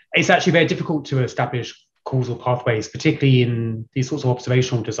 It's actually very difficult to establish causal pathways, particularly in these sorts of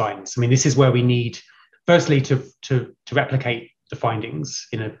observational designs. I mean, this is where we need, firstly, to replicate the findings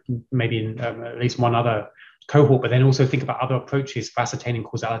in maybe in at least one other cohort, but then also think about other approaches for ascertaining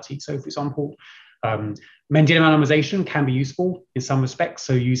causality. So, for example, Mendelian randomization can be useful in some respects.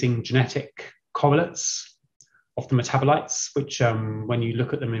 So, using genetic correlates of the metabolites, which when you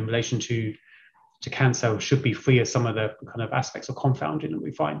look at them in relation to cancer, should be free of some of the kind of aspects of confounding that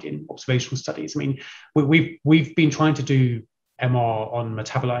we find in observational studies. I mean, we've been trying to do MR on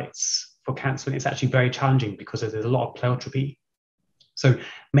metabolites for cancer, and it's actually very challenging because there's a lot of pleiotropy. So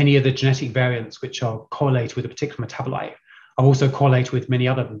many of the genetic variants which are correlated with a particular metabolite are also correlated with many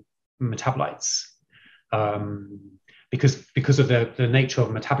other metabolites. Because of the nature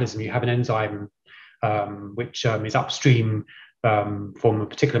of metabolism, you have an enzyme which is upstream from a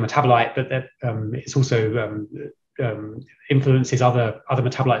particular metabolite, but that it's also influences other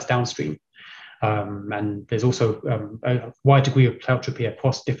metabolites downstream. And there's also a wide degree of pleiotropy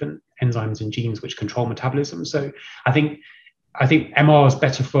across different enzymes and genes which control metabolism. So I think MR is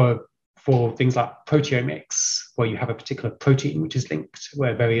better for things like proteomics, where you have a particular protein which is linked,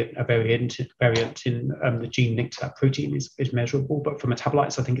 where a variant in the gene linked to that protein is measurable. But for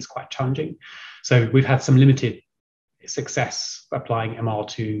metabolites, I think it's quite challenging. So we've had some limited success applying MR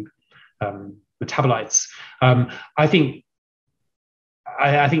to metabolites. I think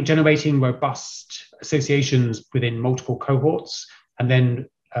generating robust associations within multiple cohorts, and then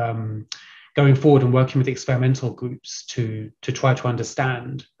going forward and working with experimental groups to try to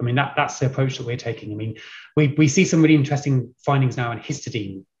understand. I mean, that's the approach that we're taking. I mean, we see some really interesting findings now in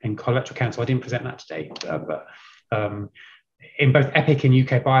histidine in colorectal cancer. I didn't present that today, but in both EPIC and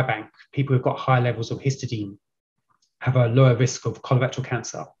UK Biobank, people who've got high levels of histidine have a lower risk of colorectal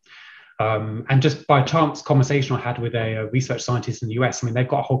cancer. And just by chance conversation I had with a research scientist in the US, I mean, they've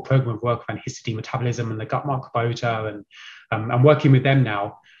got a whole program of work around histidine metabolism and the gut microbiota, and I'm working with them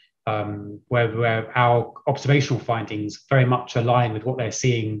now, where our observational findings very much align with what they're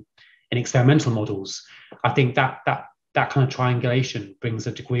seeing in experimental models. I think that kind of triangulation brings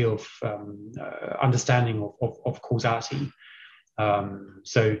a degree of understanding of causality.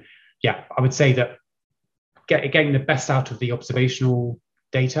 So yeah, I would say that getting the best out of the observational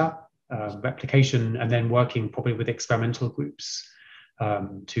data, replication, and then working probably with experimental groups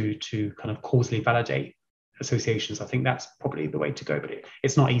to kind of causally validate associations. I think that's probably the way to go, but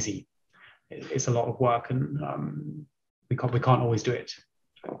it's not easy. It's a lot of work, and we can't always do it.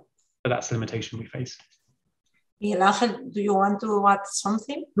 But that's the limitation we face. Miguel Ángel, do you want to add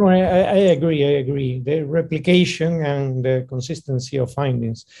something? No, I agree. The replication and the consistency of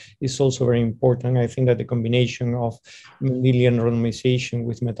findings is also very important. I think that the combination of Mendelian randomization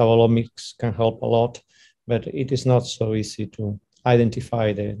with metabolomics can help a lot, but it is not so easy to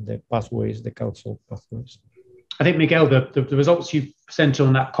identify the pathways, the causal pathways. I think, Miguel, the results you presented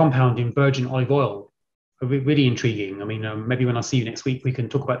on that compound in virgin olive oil are really intriguing. I mean, maybe when I see you next week, we can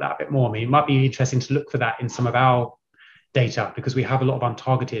talk about that a bit more. I mean, it might be interesting to look for that in some of our data, because we have a lot of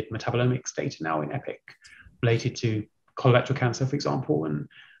untargeted metabolomics data now in EPIC related to colorectal cancer, for example. And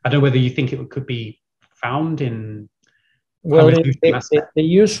I don't know whether you think it could be found in... Well, the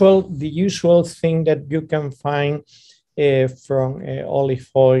usual thing that you can find from olive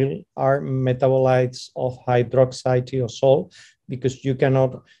oil are metabolites of hydroxytyrosol, because you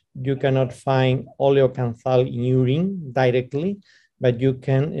cannot find oleocanthal in urine directly, but you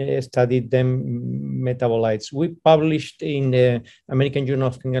can study them metabolites. We published in the American Journal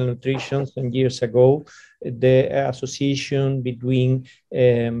of Clinical Nutrition some years ago the association between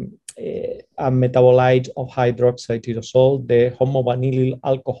a metabolite of hydroxytyrosol, the homovanillyl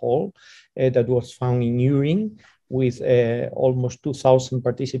alcohol that was found in urine, with almost 2,000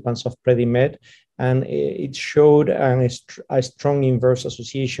 participants of PREDIMED, and it showed a strong inverse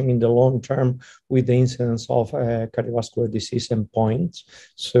association in the long term with the incidence of cardiovascular disease endpoints.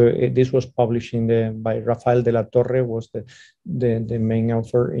 So this was published by Rafael de la Torre, was the main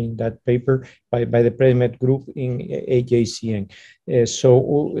author in that paper by the PREDIMED group in AJCN.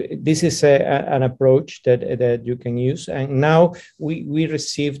 So this is an approach that you can use. And now we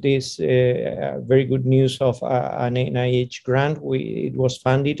received this very good news of an NIH grant. It was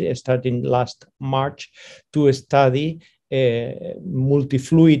funded starting last March to study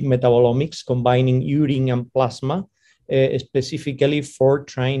multi-fluid metabolomics combining urine and plasma, specifically for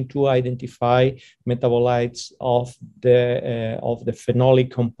trying to identify metabolites of the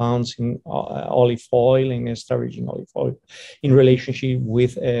phenolic compounds in olive oil and extra virgin olive oil in relationship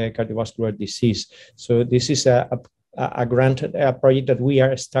with cardiovascular disease. So this is a project that we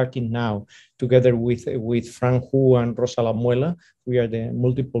are starting now together with Frank Hu and Rosa Lamuela. We are the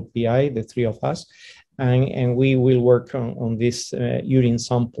multiple PI, the three of us, and we will work on these urine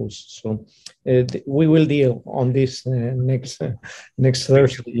samples. So we will deal on this next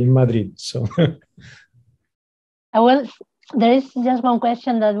Thursday in Madrid. So there is just one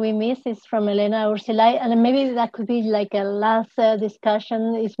question that we missed. It's from Elena Ursulai, and maybe that could be like a last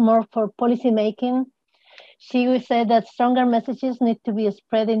discussion. It's more for policy making. She said that stronger messages need to be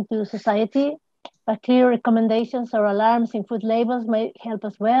spread into society, but clear recommendations or alarms in food labels may help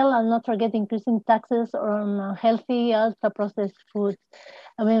as well, and not forget increasing taxes on healthy, ultra-processed foods.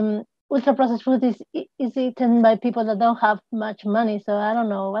 I mean, ultra-processed food is eaten by people that don't have much money. So I don't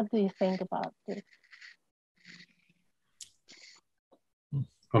know. What do you think about this?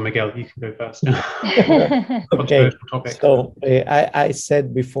 Well, Miguel, you can go first. Okay, so I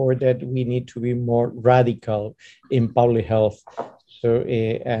said before that we need to be more radical in public health. So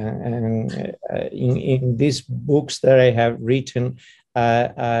in these books that I have written,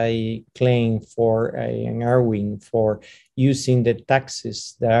 I claim for an arguing for using the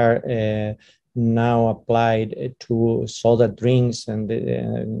taxes that are now applied to soda drinks, and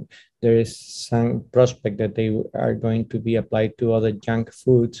there is some prospect that they are going to be applied to other junk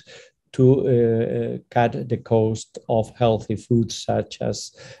foods to cut the cost of healthy foods such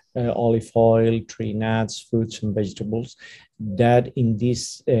as olive oil, tree nuts, fruits and vegetables. That in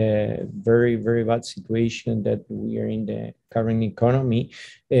this very, very bad situation that we are in the current economy,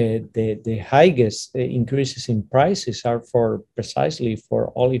 the highest increases in prices are precisely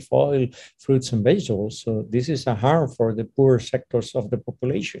for olive oil, fruits and vegetables. So this is a harm for the poor sectors of the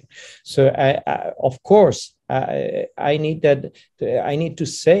population. So of course, I need to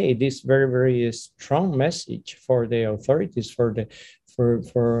say this very, very strong message for the authorities,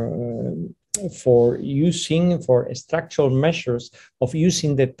 for using structural measures of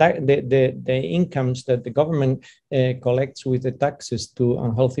using the incomes that the government collects with the taxes to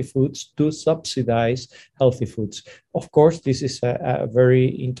unhealthy foods to subsidize healthy foods. Of course, this is a very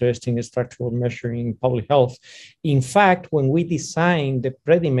interesting structural measure in public health. In fact, when we designed the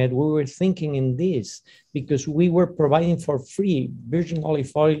Predimed, we were thinking in this because we were providing for free virgin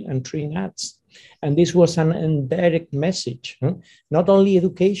olive oil and tree nuts. And this was an indirect message. Not only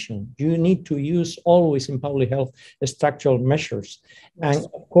education, you need to use always in public health structural measures. And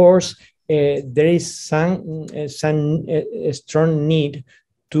of course, there is some strong need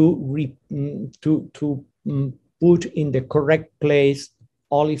to put in the correct place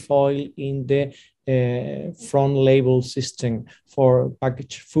olive oil in the front label system for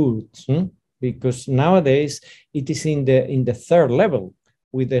packaged foods, because nowadays it is in the third level,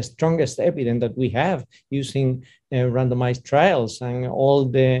 with the strongest evidence that we have using randomized trials and all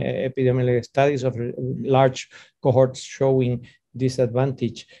the epidemiological studies of large cohorts showing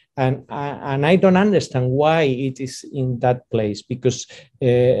disadvantage. And I don't understand why it is in that place, because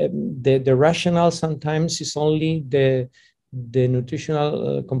the rationale sometimes is only the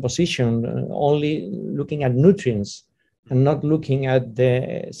nutritional composition, only looking at nutrients and not looking at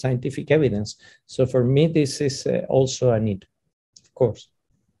the scientific evidence. So for me, this is also a need, of course.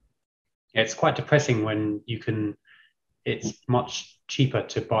 Yeah, it's quite depressing when it's much cheaper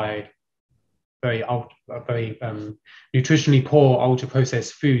to buy very nutritionally poor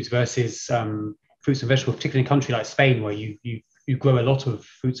ultra-processed foods versus fruits and vegetables, particularly in a country like Spain, where you grow a lot of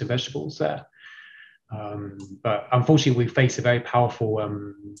fruits and vegetables there. But unfortunately, we face a very powerful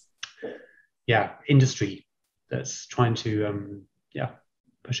industry that's trying to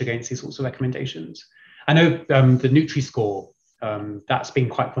push against these sorts of recommendations. I know the Nutri-Score, that's been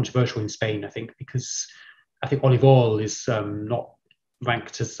quite controversial in Spain, I think, because I think olive oil is not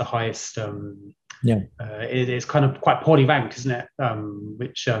ranked as the highest. It is kind of quite poorly ranked, isn't it?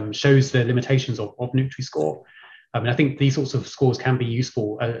 Which shows the limitations of Nutri-Score. I think these sorts of scores can be a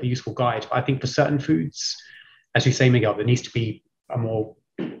useful guide. But I think for certain foods, as you say, Miguel, there needs to be a more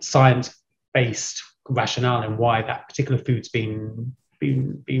science-based rationale in why that particular food's been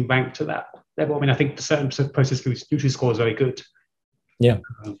ranked to that level. I mean, I think for certain processed foods, Nutri-Score is very good. Yeah.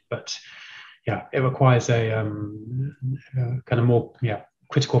 But yeah, it requires a kind of more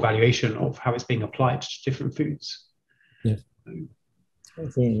critical evaluation of how it's being applied to different foods. Yes.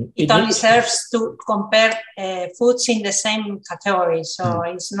 It only serves to compare foods in the same category. So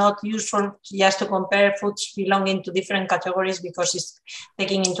it's not useful just to compare foods belonging to different categories, because it's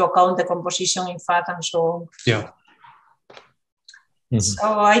taking into account the composition in fat and so on. Yeah. Mm-hmm.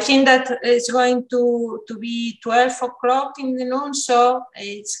 So I think that it's going to be 12 o'clock in the noon. So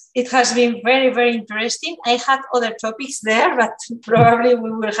it has been very, very interesting. I had other topics there, but probably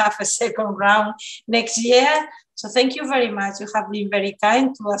we will have a second round next year. So thank you very much. You have been very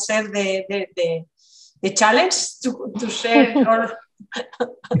kind to accept the challenge to share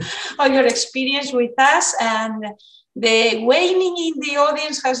all your experience with us. And the waning in the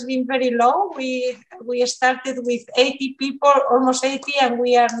audience has been very low. We started with 80 people, almost 80, and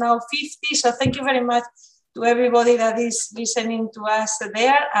we are now 50. So thank you very much to everybody that is listening to us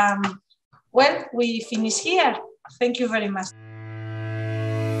there. Well, we finish here. Thank you very much.